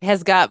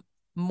has got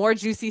more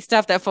juicy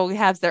stuff that folks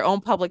have their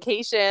own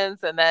publications,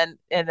 and then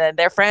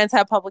their friends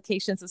have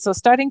publications. And so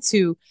starting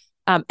to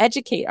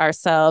educate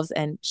ourselves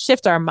and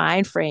shift our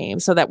mind frame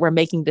so that we're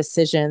making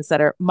decisions that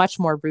are much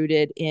more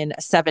rooted in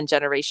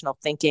 7-generational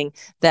thinking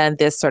than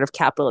this sort of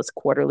capitalist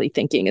quarterly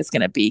thinking is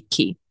going to be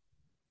key.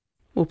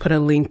 We'll put a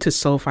link to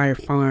Soulfire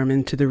Farm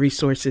and to the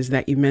resources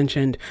that you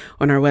mentioned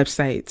on our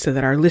website so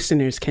that our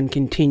listeners can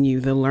continue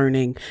the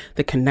learning,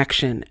 the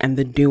connection, and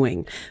the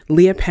doing.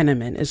 Leah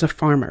Penniman is a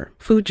farmer,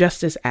 food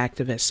justice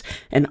activist,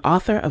 and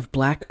author of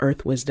Black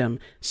Earth Wisdom,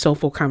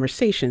 Soulful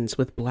Conversations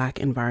with Black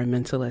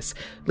Environmentalists.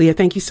 Leah,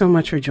 thank you so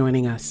much for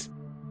joining us.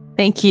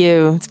 Thank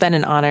you. It's been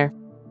an honor.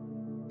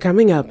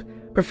 Coming up,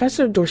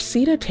 Professor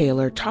Dorceta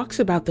Taylor talks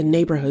about the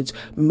neighborhoods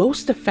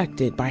most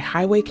affected by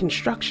highway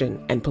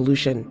construction and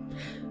pollution.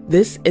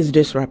 This is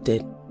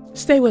Disrupted.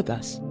 Stay with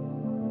us.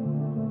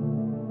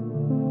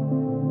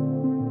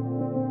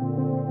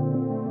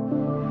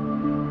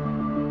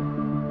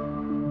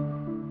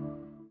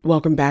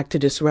 Welcome back to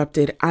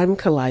Disrupted. I'm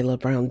Kalila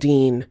Brown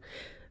Dean.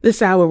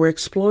 This hour, we're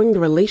exploring the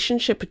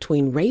relationship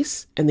between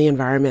race and the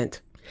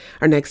environment.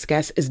 Our next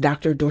guest is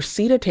Dr.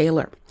 Dorceta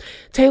Taylor.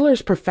 Taylor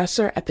is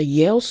professor at the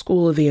Yale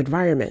School of the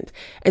Environment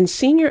and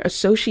Senior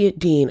Associate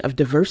Dean of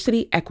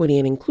Diversity, Equity,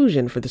 and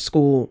Inclusion for the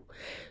school.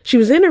 She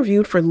was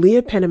interviewed for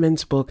Leah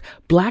Penniman's book,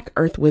 Black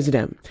Earth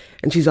Wisdom,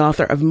 and she's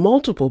author of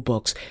multiple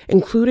books,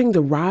 including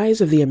The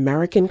Rise of the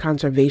American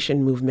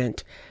Conservation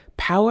Movement,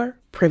 Power,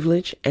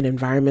 Privilege, and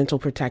Environmental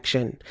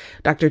Protection.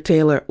 Dr.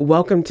 Taylor,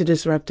 welcome to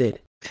Disrupted.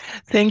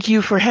 Thank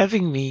you for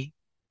having me.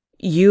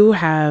 You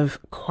have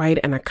quite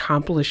an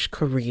accomplished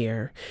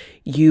career.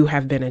 You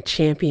have been a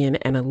champion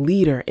and a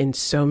leader in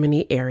so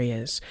many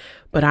areas,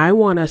 but I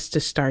want us to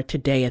start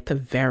today at the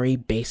very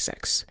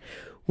basics.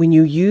 When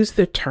you use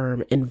the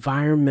term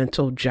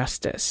environmental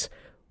justice,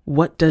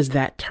 what does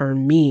that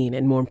term mean?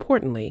 And more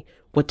importantly,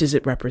 what does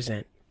it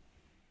represent?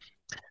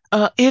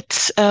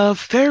 It's a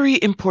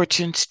very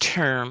important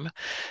term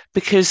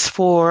because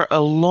for a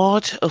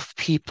lot of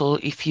people,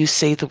 if you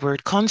say the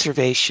word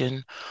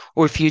conservation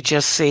or if you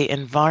just say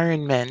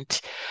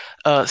environment,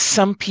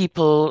 some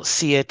people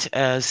see it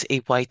as a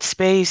white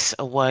space,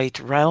 a white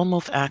realm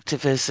of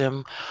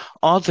activism.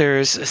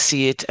 Others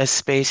see it as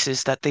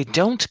spaces that they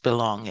don't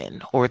belong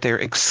in or they're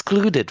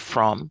excluded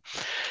from.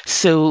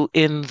 So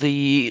in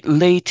the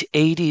late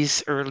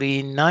 80s,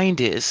 early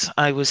 90s,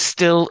 I was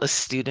still a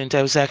student.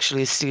 I was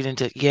actually a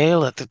student at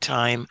Yale at the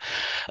time.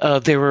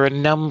 There were a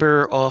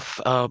number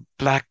of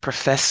Black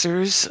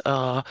professors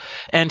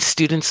and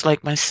students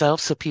like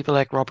myself, so people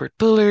like Robert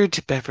Bullard,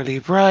 Beverly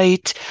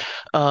Wright,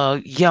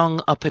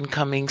 young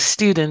up-and-coming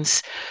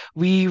students.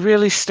 We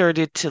really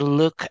started to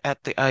look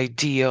at the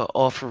idea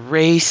of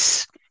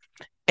race,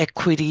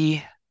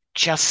 equity,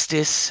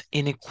 justice,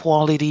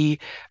 inequality,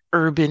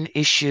 urban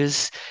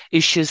issues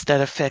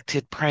that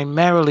affected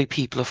primarily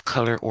people of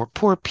color or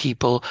poor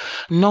people,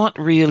 not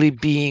really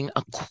being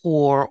a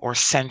core or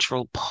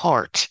central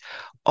part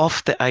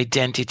of the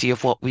identity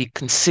of what we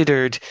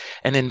considered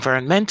an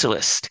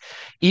environmentalist.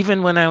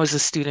 Even when I was a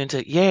student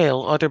at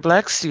Yale, other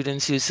Black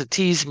students used to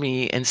tease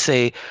me and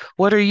say,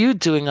 "What are you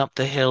doing up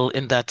the hill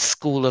in that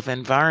school of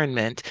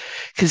environment?"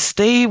 Because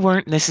they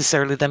weren't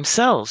necessarily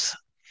themselves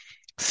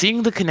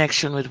seeing the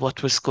connection with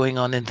what was going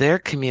on in their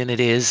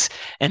communities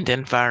and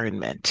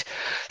environment.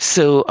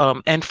 So,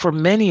 and for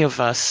many of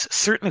us,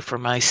 certainly for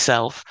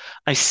myself,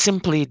 I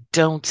simply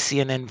don't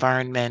see an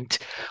environment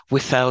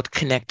without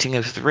connecting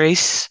with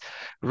race,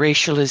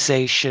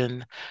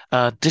 racialization,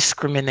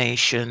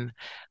 discrimination,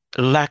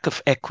 lack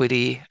of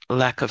equity,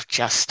 lack of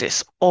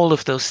justice. All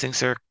of those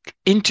things are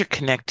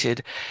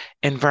interconnected.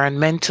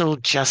 Environmental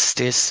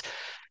justice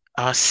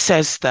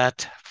says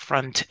that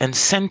front and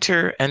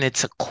center, and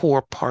it's a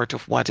core part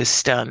of what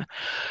is done.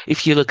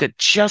 If you look at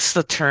just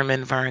the term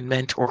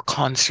environment or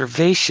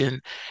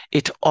conservation,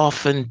 it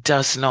often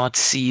does not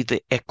see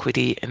the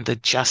equity and the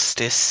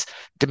justice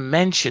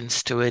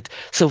dimensions to it.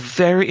 So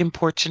very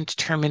important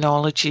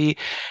terminology,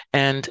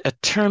 and a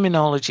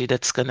terminology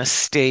that's going to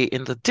stay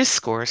in the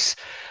discourse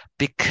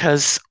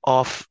because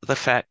of the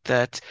fact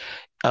that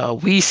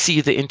we see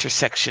the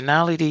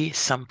intersectionality,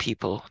 some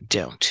people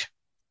don't.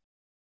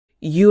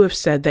 You have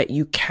said that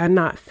you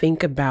cannot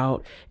think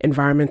about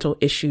environmental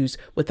issues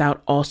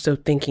without also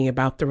thinking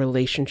about the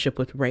relationship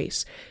with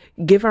race.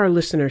 Give our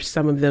listeners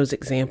some of those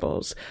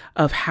examples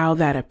of how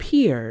that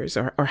appears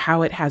or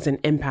how it has an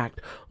impact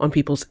on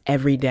people's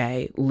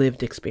everyday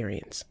lived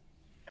experience.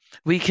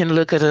 We can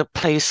look at a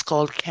place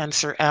called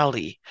Cancer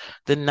Alley,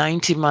 the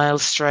 90-mile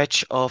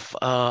stretch of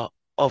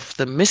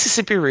the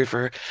Mississippi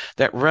River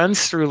that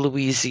runs through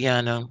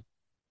Louisiana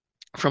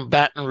from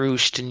Baton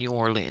Rouge to New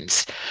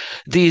Orleans.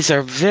 These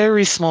are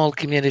very small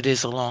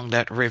communities along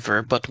that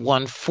river, but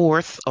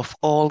 1/4 of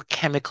all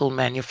chemical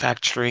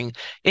manufacturing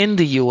in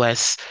the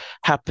US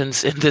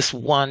happens in this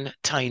one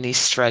tiny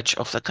stretch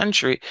of the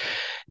country.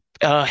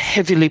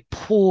 Heavily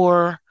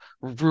poor,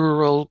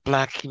 rural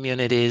Black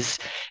communities.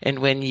 And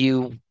when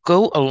you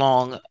go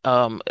along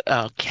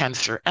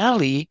Cancer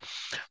Alley,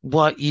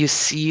 what you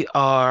see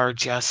are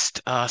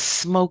just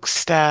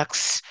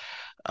smokestacks,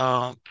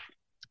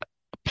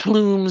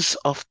 plumes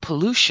of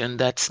pollution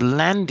that's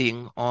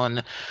landing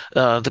on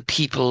the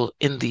people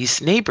in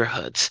these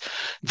neighborhoods.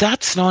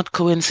 That's not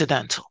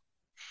coincidental.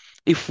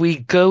 If we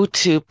go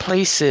to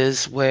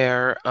places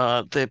where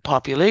the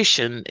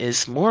population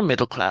is more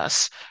middle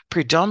class,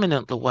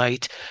 predominantly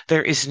white,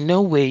 there is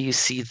no way you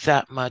see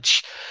that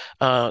much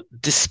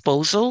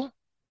disposal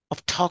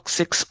of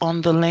toxics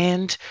on the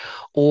land,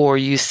 or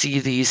you see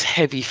these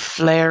heavy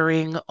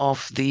flaring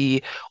of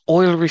the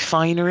oil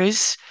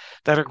refineries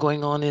that are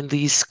going on in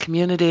these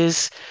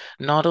communities.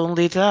 Not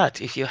only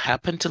that, if you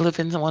happen to live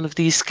in one of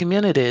these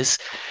communities,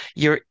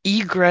 your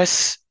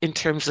egress in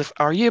terms of,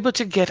 are you able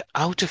to get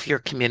out of your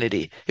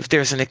community if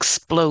there's an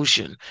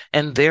explosion?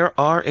 And there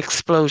are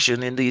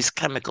explosions in these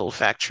chemical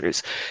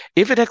factories.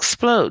 If it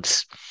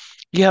explodes,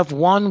 you have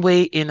one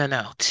way in and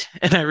out.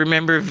 And I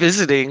remember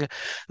visiting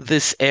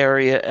this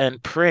area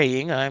and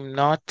praying. I'm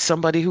not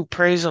somebody who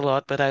prays a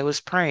lot, but I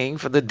was praying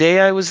for the day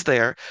I was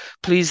there.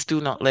 Please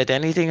do not let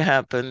anything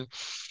happen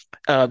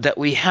that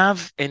we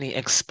have any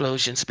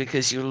explosions,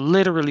 because you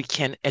literally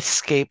can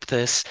escape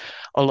this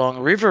along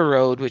River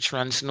Road, which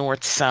runs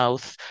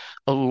north-south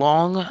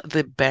along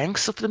the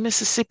banks of the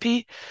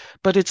Mississippi,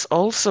 but it's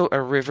also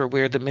a river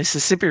where the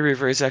Mississippi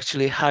River is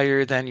actually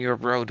higher than your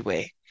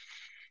roadway.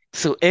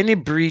 So any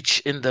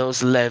breach in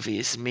those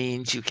levees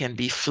means you can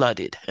be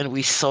flooded. And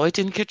we saw it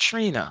in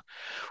Katrina,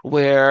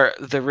 where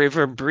the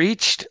river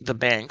breached the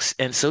banks.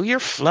 And so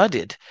you're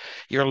flooded.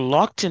 You're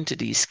locked into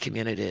these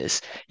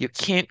communities. You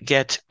can't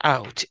get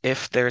out.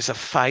 If there's a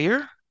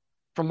fire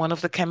from one of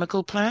the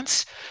chemical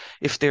plants,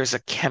 if there's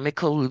a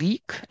chemical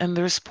leak and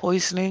there's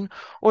poisoning,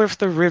 or if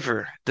the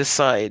river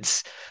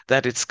decides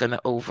that it's going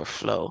to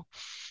overflow.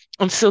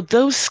 And so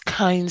those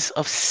kinds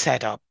of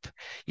setup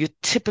you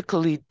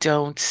typically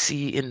don't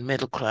see in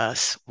middle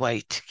class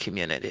white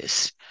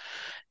communities.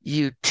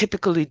 You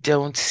typically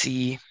don't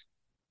see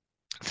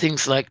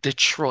things like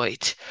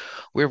Detroit,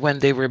 where when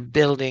they were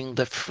building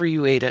the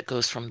freeway that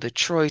goes from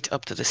Detroit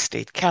up to the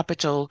state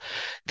capitol,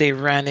 they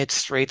ran it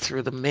straight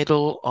through the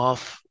middle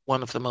of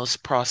one of the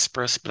most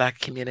prosperous Black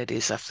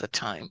communities of the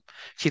time.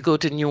 If you go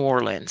to New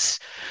Orleans,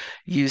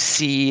 you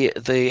see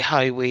the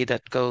highway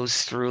that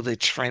goes through the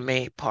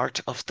Treme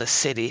part of the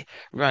city,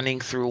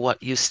 running through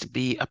what used to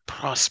be a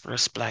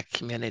prosperous Black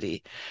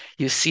community.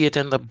 You see it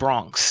in the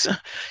Bronx.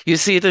 You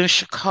see it in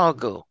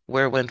Chicago,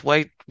 where when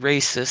white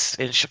racists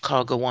in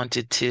Chicago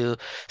wanted to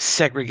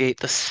segregate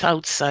the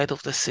south side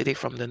of the city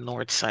from the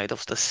north side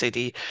of the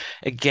city.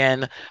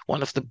 Again,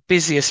 one of the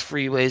busiest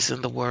freeways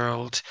in the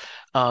world,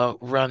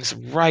 runs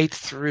right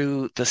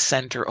through the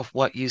center of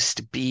what used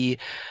to be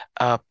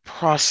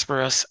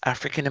prosperous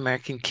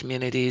African-American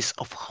communities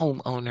of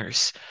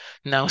homeowners,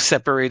 now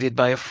separated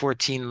by a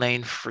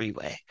 14-lane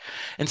freeway.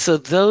 And so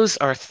those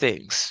are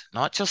things,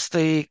 not just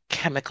the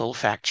chemical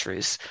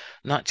factories,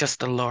 not just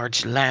the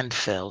large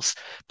landfills,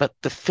 but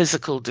the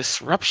physical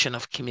disruption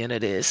of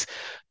communities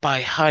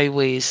by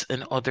highways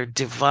and other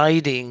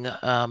dividing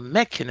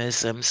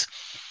mechanisms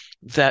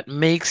that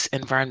makes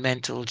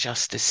environmental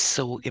justice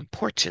so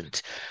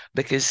important,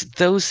 because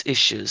those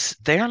issues,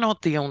 they're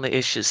not the only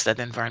issues that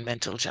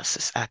environmental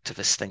justice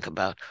activists think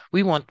about.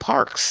 We want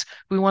parks.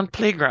 We want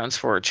playgrounds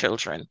for our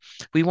children.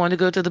 We want to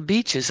go to the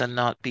beaches and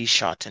not be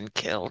shot and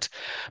killed.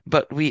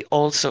 But we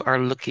also are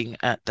looking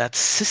at that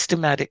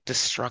systematic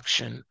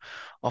destruction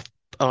of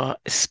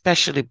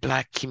especially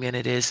Black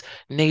communities,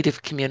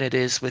 Native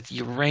communities with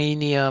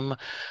uranium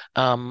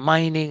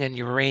mining and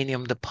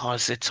uranium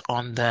deposits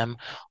on them.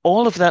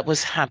 All of that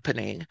was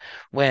happening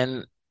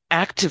when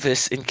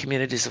activists in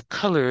communities of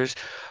colors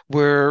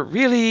were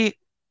really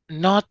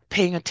not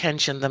paying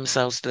attention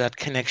themselves to that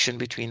connection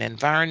between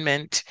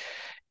environment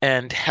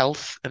and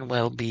health and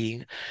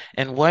well-being.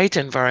 And white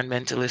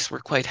environmentalists were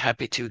quite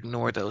happy to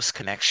ignore those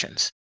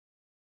connections.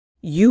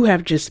 You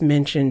have just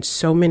mentioned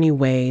so many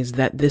ways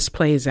that this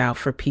plays out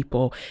for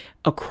people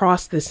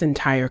across this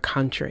entire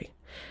country.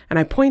 And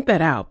I point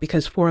that out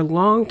because for a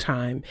long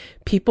time,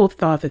 people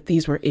thought that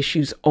these were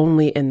issues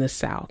only in the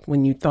South.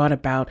 When you thought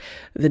about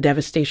the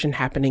devastation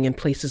happening in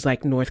places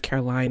like North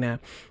Carolina,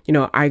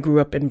 I grew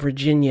up in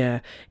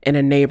Virginia in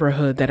a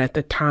neighborhood that at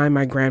the time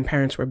my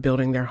grandparents were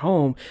building their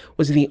home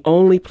was the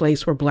only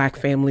place where Black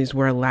families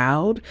were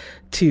allowed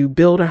to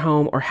build a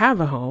home or have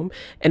a home.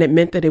 And it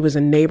meant that it was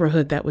a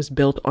neighborhood that was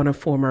built on a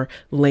former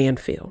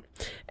landfill.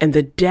 And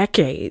the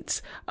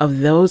decades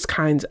of those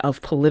kinds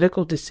of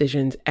political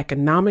decisions,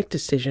 economic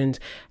decisions,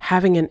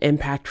 having an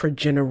impact for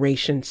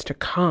generations to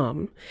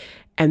come.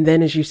 And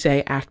then, as you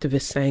say,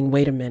 activists saying,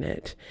 wait a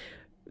minute,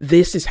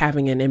 this is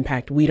having an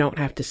impact. We don't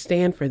have to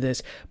stand for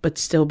this, but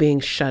still being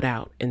shut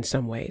out in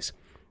some ways.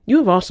 You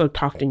have also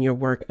talked in your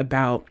work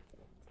about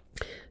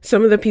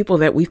some of the people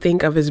that we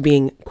think of as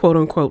being quote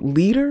unquote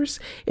leaders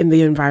in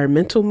the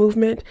environmental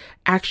movement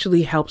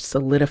actually helped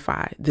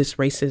solidify this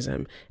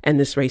racism and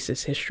this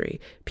racist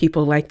history.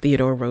 People like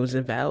Theodore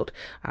Roosevelt,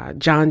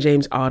 John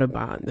James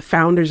Audubon, the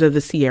founders of the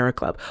Sierra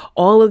Club,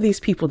 all of these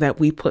people that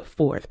we put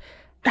forth.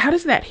 How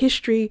does that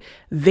history,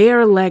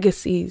 their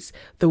legacies,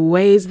 the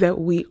ways that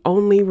we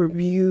only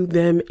review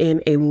them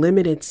in a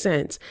limited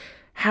sense,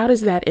 how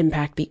does that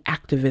impact the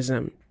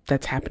activism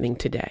that's happening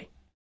today?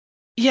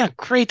 Yeah,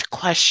 great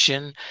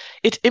question.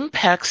 It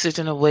impacts it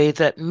in a way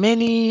that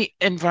many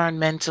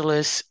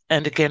environmentalists,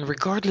 and again,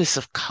 regardless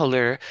of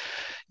color,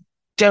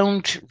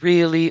 don't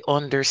really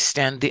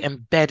understand the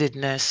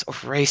embeddedness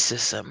of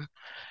racism.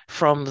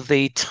 From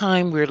the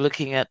time we're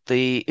looking at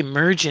the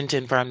emergent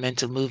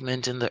environmental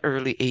movement in the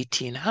early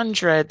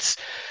 1800s,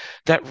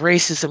 that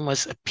racism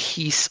was a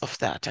piece of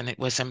that and it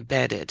was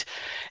embedded.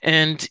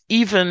 And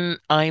even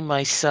I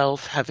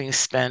myself, having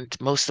spent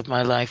most of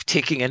my life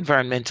taking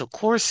environmental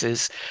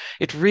courses,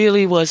 it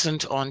really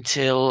wasn't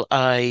until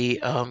I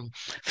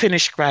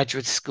finished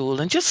graduate school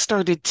and just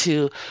started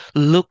to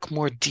look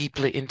more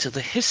deeply into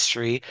the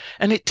history.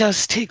 And it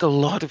does take a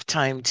lot of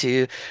time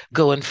to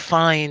go and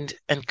find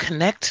and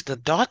connect the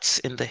dots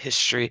in the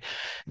history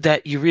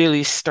that you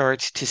really start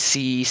to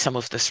see some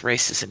of this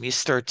racism. You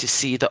start to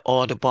see the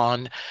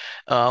Audubon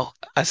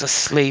as a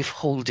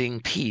slave-holding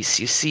piece.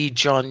 You see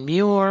John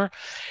Muir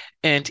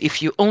And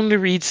if you only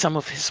read some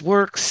of his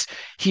works,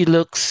 he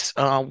looks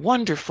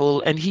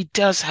wonderful, and he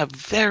does have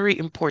very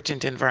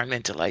important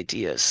environmental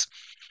ideas.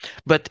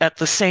 But at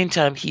the same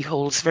time, he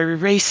holds very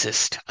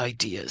racist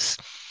ideas.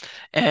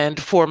 And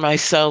for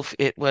myself,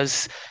 it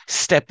was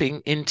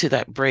stepping into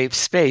that brave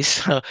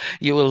space.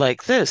 You will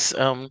like this.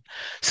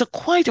 So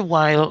quite a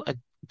while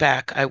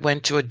back, I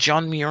went to a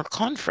John Muir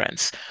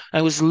conference.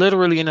 I was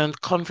literally in a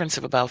conference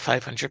of about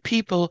 500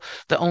 people,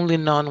 the only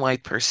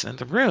non-white person in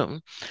the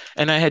room.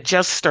 And I had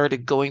just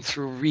started going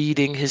through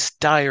reading his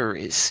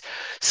diaries.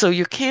 So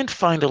you can't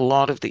find a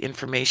lot of the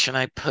information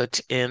I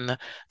put in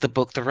the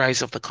book, The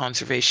Rise of the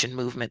Conservation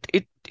Movement.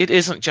 It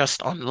isn't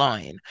just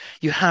online.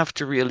 You have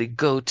to really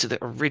go to the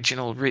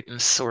original written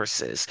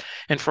sources.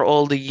 And for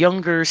all the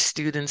younger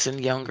students and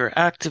younger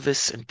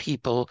activists and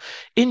people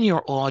in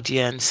your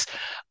audience,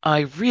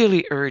 I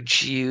really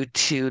urge you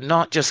to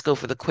not just go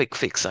for the quick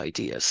fix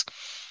ideas,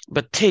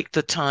 but take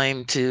the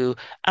time to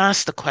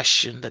ask the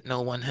question that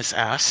no one has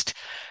asked.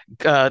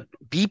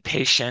 Be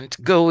patient,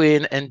 go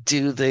in and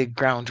do the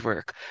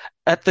groundwork.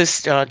 At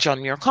this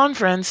John Muir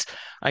conference,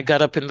 I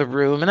got up in the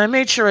room and I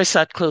made sure I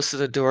sat close to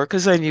the door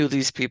because I knew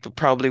these people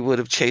probably would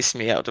have chased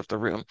me out of the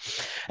room.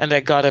 And I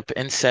got up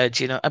and said,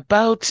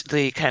 about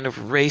the kind of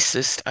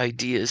racist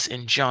ideas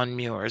in John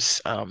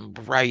Muir's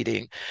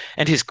writing.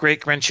 And his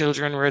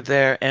great-grandchildren were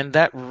there. And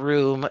that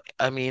room,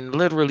 I mean,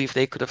 literally, if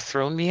they could have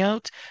thrown me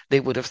out, they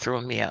would have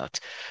thrown me out.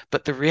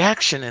 But the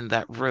reaction in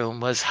that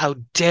room was, how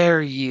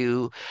dare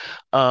you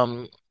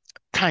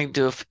kind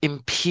of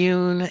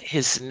impugn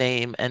his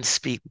name and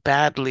speak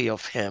badly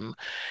of him.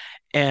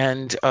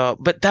 And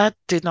but that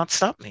did not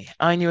stop me.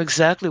 I knew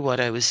exactly what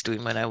I was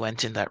doing when I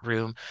went in that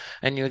room.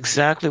 I knew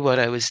exactly what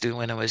I was doing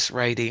when I was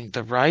writing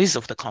The Rise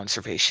of the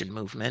Conservation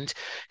Movement,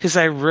 because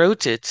I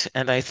wrote it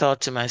and I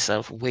thought to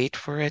myself, wait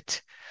for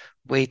it,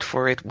 wait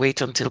for it,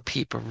 wait until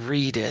people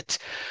read it,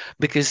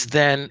 because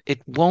then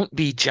it won't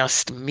be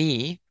just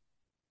me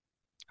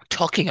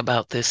talking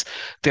about this.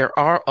 There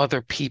are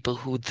other people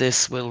who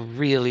this will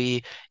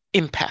really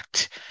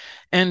impact.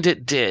 And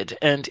it did.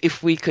 And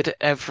if we could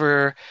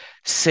ever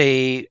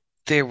say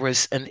there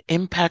was an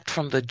impact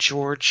from the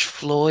George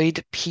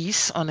Floyd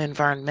piece on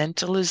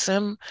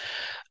environmentalism,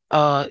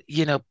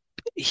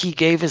 he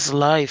gave his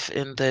life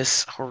in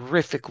this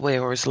horrific way,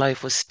 or his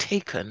life was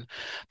taken.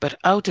 But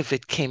out of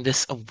it came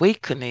this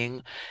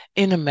awakening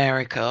in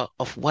America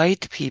of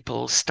white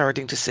people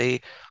starting to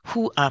say,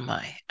 who am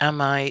I? Am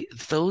I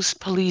those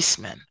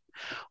policemen?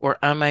 Or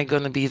am I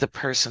going to be the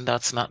person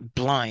that's not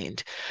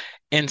blind?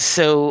 And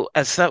so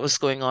as that was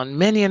going on,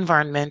 many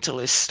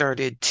environmentalists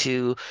started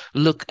to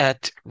look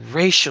at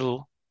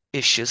racial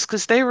issues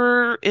because they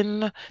were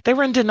in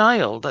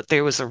denial that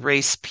there was a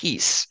race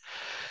piece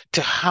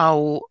to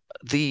how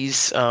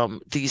these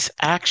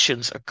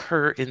actions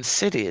occur in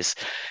cities.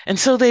 And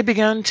so they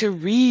began to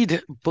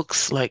read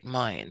books like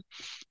mine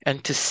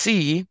and to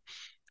see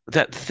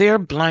that their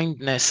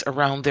blindness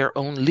around their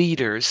own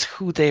leaders,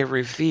 who they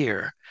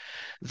revere,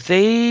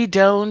 they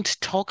don't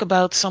talk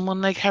about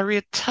someone like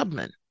Harriet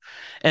Tubman.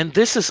 And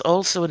this is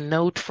also a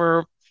note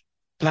for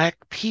Black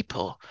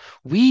people.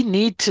 We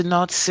need to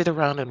not sit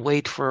around and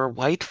wait for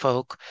white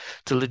folk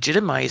to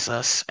legitimize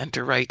us and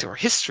to write our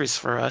histories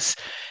for us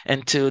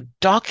and to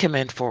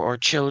document for our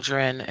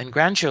children and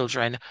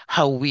grandchildren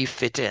how we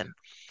fit in.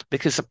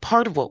 Because a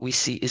part of what we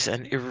see is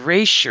an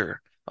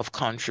erasure of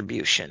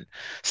contribution.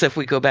 So if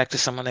we go back to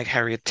someone like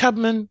Harriet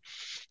Tubman,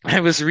 I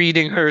was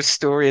reading her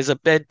story as a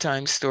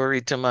bedtime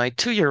story to my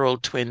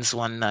 2-year-old twins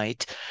one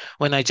night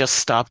when I just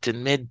stopped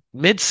in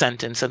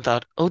mid-sentence and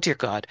thought, oh dear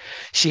God,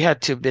 she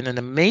had to have been an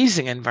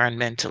amazing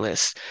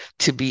environmentalist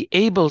to be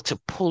able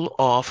to pull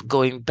off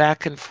going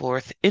back and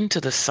forth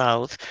into the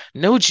South,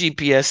 no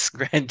GPS,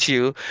 grant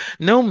you,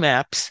 no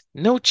maps,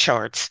 no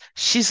charts.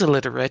 She's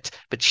illiterate,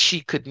 but she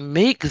could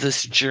make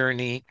this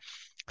journey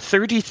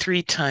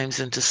 33 times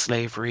into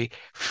slavery,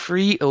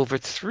 free over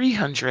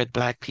 300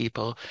 Black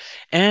people,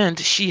 and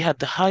she had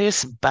the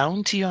highest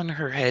bounty on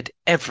her head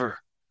ever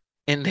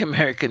in the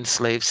American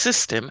slave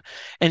system,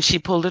 and she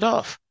pulled it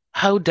off.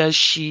 How does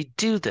she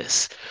do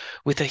this?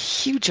 With a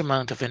huge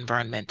amount of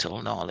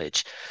environmental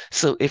knowledge.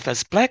 So if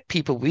as Black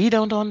people we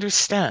don't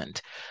understand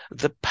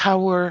the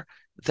power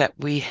that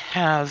we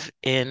have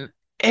in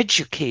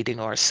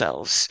educating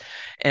ourselves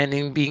and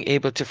in being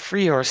able to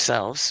free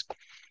ourselves,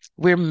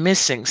 we're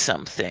missing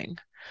something.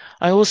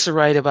 I also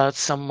write about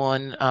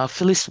someone,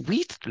 Phyllis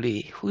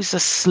Wheatley, who's a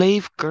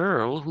slave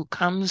girl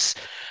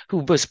who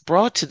was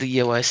brought to the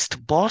U.S. to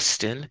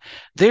Boston.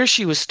 There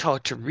she was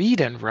taught to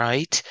read and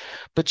write,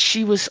 but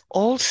she was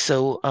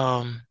also,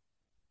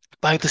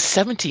 by the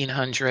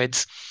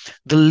 1700s,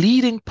 the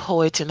leading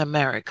poet in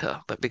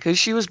America. But because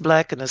she was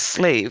Black and a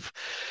slave,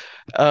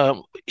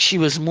 she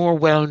was more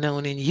well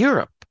known in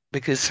Europe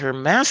because her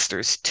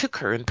masters took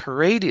her and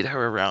paraded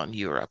her around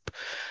Europe.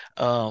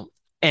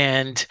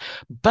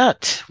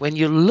 But when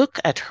you look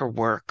at her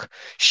work,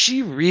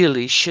 she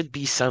really should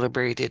be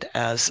celebrated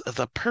as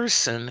the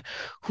person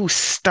who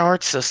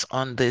starts us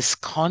on this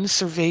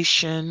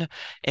conservation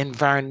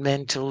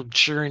environmental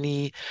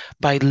journey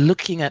by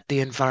looking at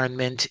the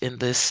environment in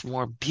this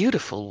more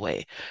beautiful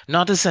way,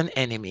 not as an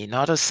enemy,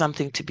 not as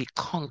something to be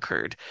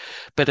conquered,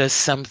 but as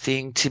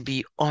something to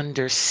be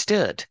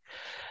understood.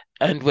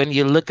 And when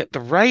you look at the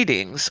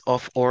writings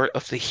of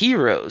the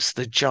heroes,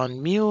 the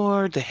John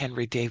Muir, the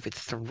Henry David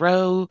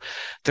Thoreau,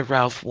 the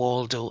Ralph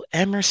Waldo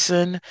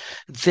Emerson,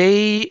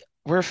 they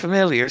were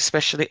familiar,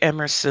 especially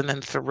Emerson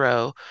and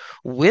Thoreau,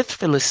 with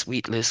Phyllis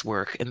Wheatley's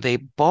work, and they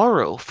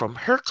borrow from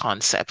her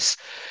concepts.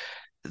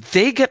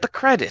 They get the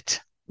credit,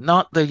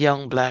 not the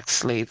young Black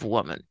slave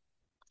woman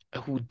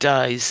who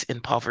dies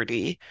in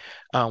poverty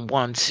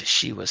once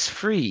she was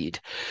freed.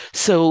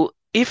 So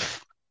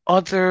if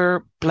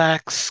other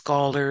Black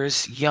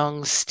scholars,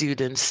 young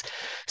students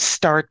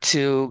start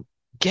to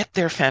get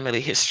their family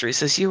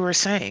histories, as you were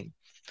saying,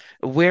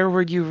 where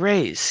were you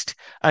raised?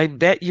 I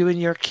bet you in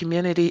your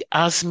community,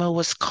 asthma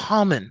was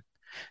common.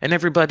 And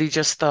everybody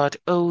just thought,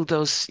 oh,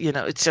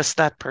 it's just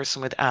that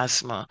person with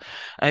asthma.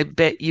 I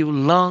bet you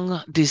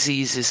lung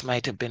diseases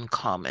might have been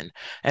common.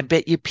 I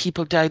bet you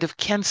people died of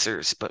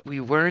cancers, but we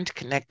weren't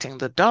connecting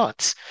the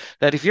dots.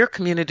 That if your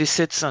community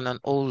sits on an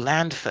old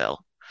landfill,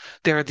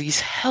 there are these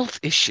health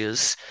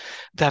issues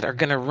that are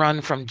going to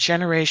run from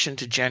generation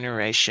to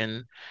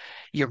generation.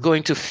 You're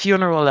going to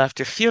funeral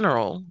after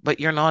funeral, but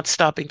you're not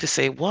stopping to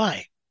say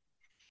why.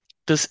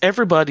 Does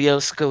everybody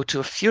else go to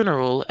a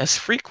funeral as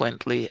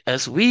frequently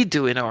as we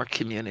do in our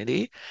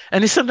community?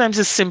 And it's sometimes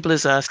as simple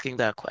as asking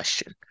that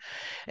question.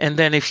 And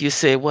then if you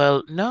say,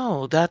 well,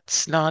 no,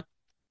 that's not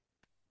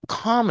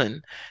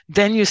common,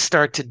 then you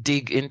start to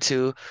dig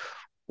into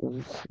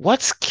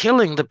what's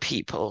killing the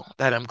people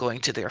that I'm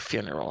going to their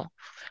funeral.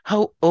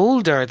 How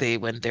old are they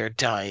when they're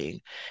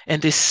dying?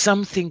 And there's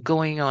something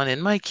going on in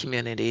my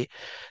community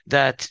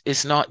that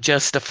is not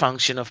just a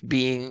function of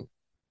being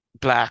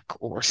Black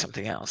or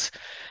something else.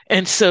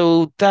 And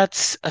so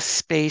that's a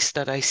space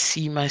that I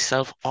see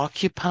myself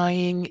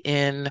occupying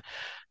in.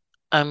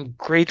 I'm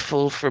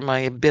grateful for my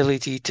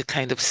ability to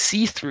kind of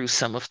see through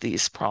some of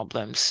these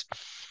problems.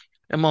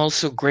 I'm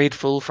also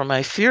grateful for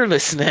my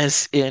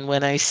fearlessness in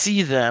when I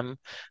see them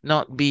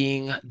not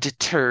being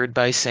deterred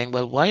by saying,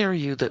 well, why are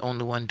you the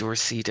only one,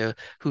 Dorcita,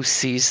 who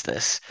sees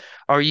this?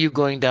 Are you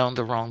going down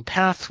the wrong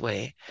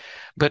pathway?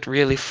 But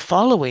really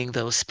following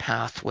those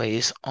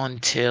pathways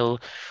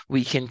until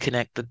we can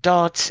connect the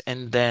dots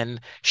and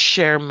then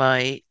share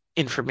my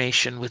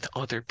information with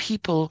other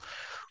people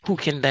who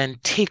can then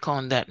take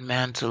on that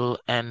mantle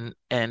and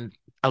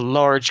a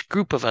large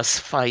group of us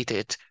fight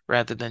it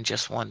rather than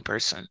just one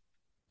person.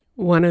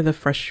 One of the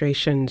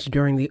frustrations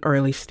during the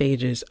early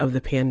stages of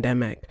the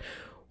pandemic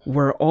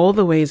were all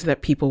the ways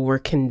that people were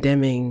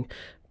condemning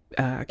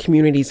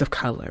communities of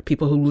color,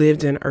 people who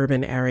lived in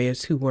urban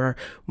areas who were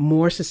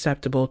more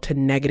susceptible to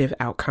negative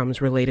outcomes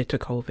related to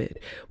COVID,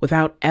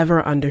 without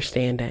ever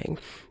understanding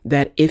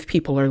that if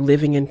people are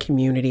living in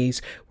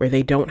communities where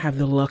they don't have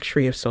the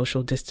luxury of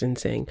social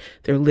distancing,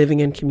 they're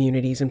living in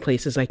communities in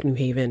places like New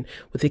Haven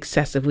with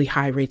excessively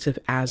high rates of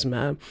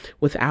asthma,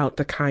 without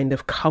the kind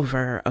of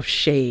cover of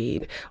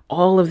shade,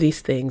 all of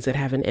these things that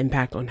have an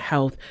impact on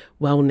health,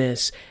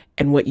 wellness.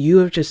 And what you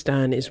have just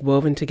done is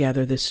woven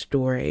together this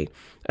story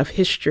of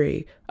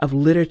history, of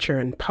literature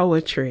and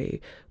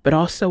poetry, but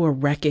also a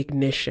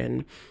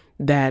recognition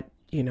that,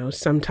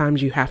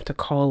 sometimes you have to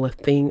call a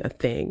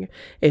thing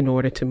in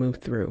order to move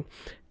through.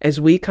 As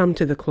we come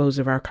to the close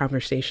of our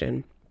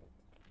conversation,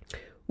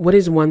 what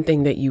is one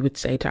thing that you would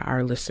say to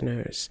our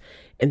listeners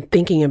in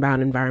thinking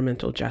about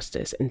environmental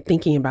justice and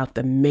thinking about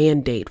the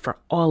mandate for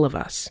all of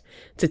us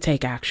to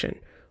take action?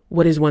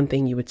 What is one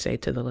thing you would say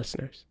to the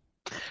listeners?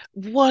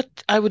 What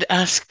I would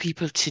ask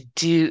people to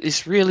do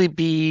is really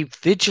be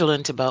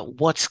vigilant about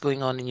what's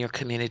going on in your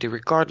community,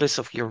 regardless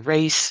of your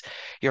race,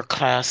 your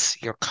class,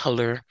 your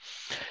color.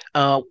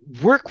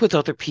 Work with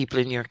other people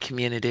in your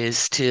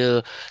communities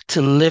to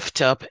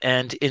lift up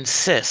and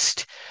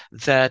insist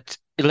that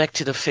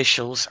elected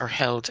officials are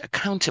held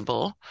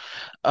accountable.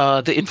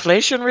 The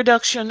Inflation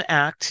Reduction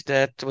Act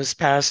that was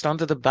passed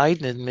under the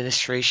Biden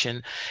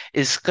administration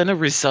is going to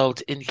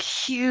result in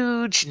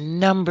huge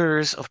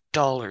numbers of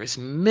dollars,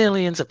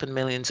 millions upon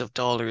millions of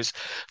dollars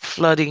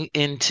flooding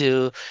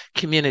into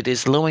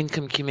communities,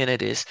 low-income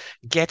communities.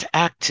 Get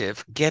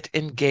active, get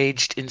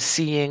engaged in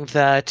seeing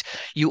that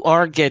you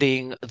are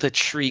getting the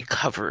tree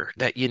cover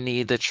that you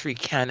need, the tree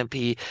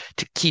canopy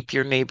to keep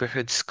your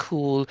neighborhoods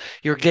cool.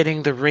 You're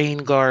getting the rain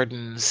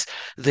gardens,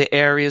 the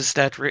areas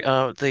that,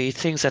 the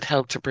things that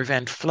help to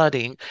prevent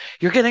flooding.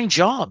 You're getting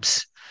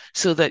jobs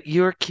so that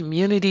your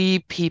community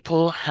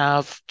people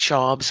have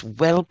jobs,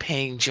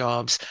 well-paying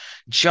jobs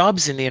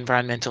in the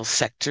environmental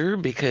sector,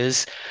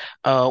 because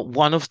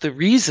one of the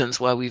reasons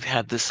why we've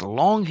had this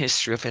long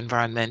history of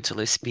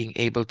environmentalists being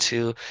able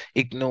to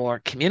ignore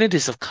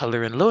communities of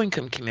color and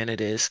low-income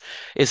communities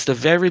is the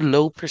very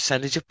low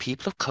percentage of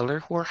people of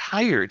color who are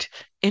hired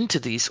into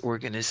these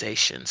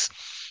organizations.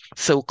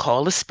 So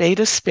call a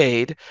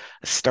spade,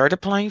 start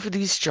applying for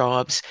these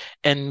jobs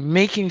and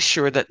making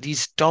sure that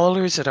these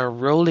dollars that are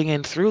rolling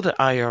in through the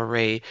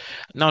IRA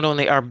not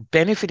only are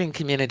benefiting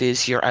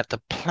communities, you're at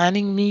the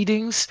planning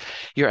meetings,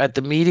 you're at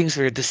the meetings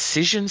where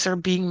decisions are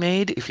being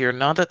made. If you're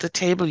not at the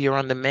table, you're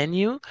on the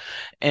menu,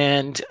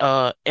 and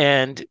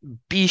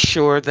be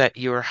sure that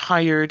you're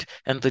hired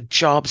and the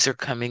jobs are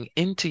coming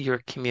into your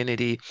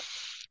community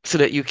so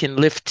that you can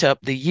lift up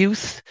the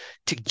youth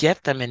to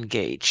get them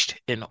engaged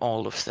in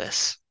all of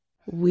this.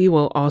 We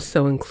will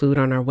also include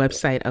on our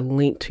website a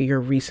link to your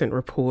recent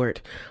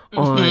report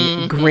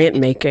on grant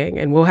making,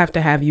 and we'll have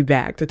to have you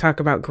back to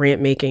talk about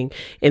grant making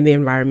in the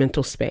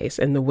environmental space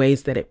and the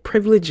ways that it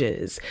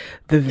privileges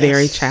the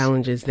very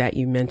challenges that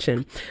you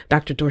mentioned.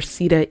 Dr.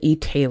 Dorceta E.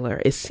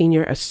 Taylor is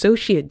Senior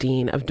Associate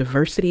Dean of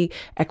Diversity,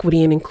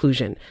 Equity, and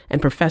Inclusion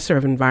and Professor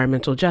of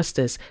Environmental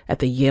Justice at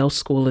the Yale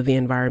School of the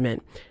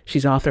Environment.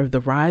 She's author of The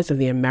Rise of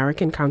the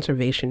American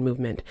Conservation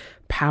Movement,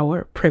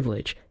 Power,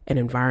 Privilege, and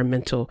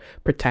Environmental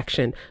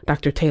Protection.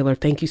 Dr. Taylor,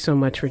 thank you so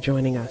much for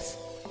joining us.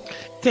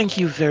 Thank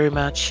you very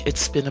much.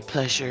 It's been a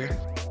pleasure.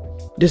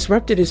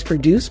 Disrupted is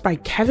produced by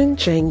Kevin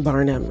Chang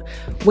Barnum,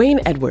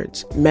 Wayne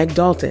Edwards, Meg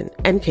Dalton,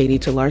 and Katie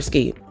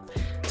Tolarski.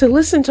 To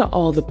listen to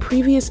all the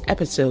previous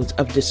episodes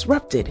of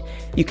Disrupted,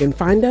 you can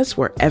find us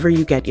wherever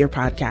you get your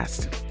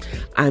podcasts.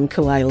 I'm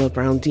Kalila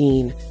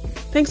Brown-Dean.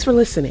 Thanks for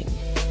listening.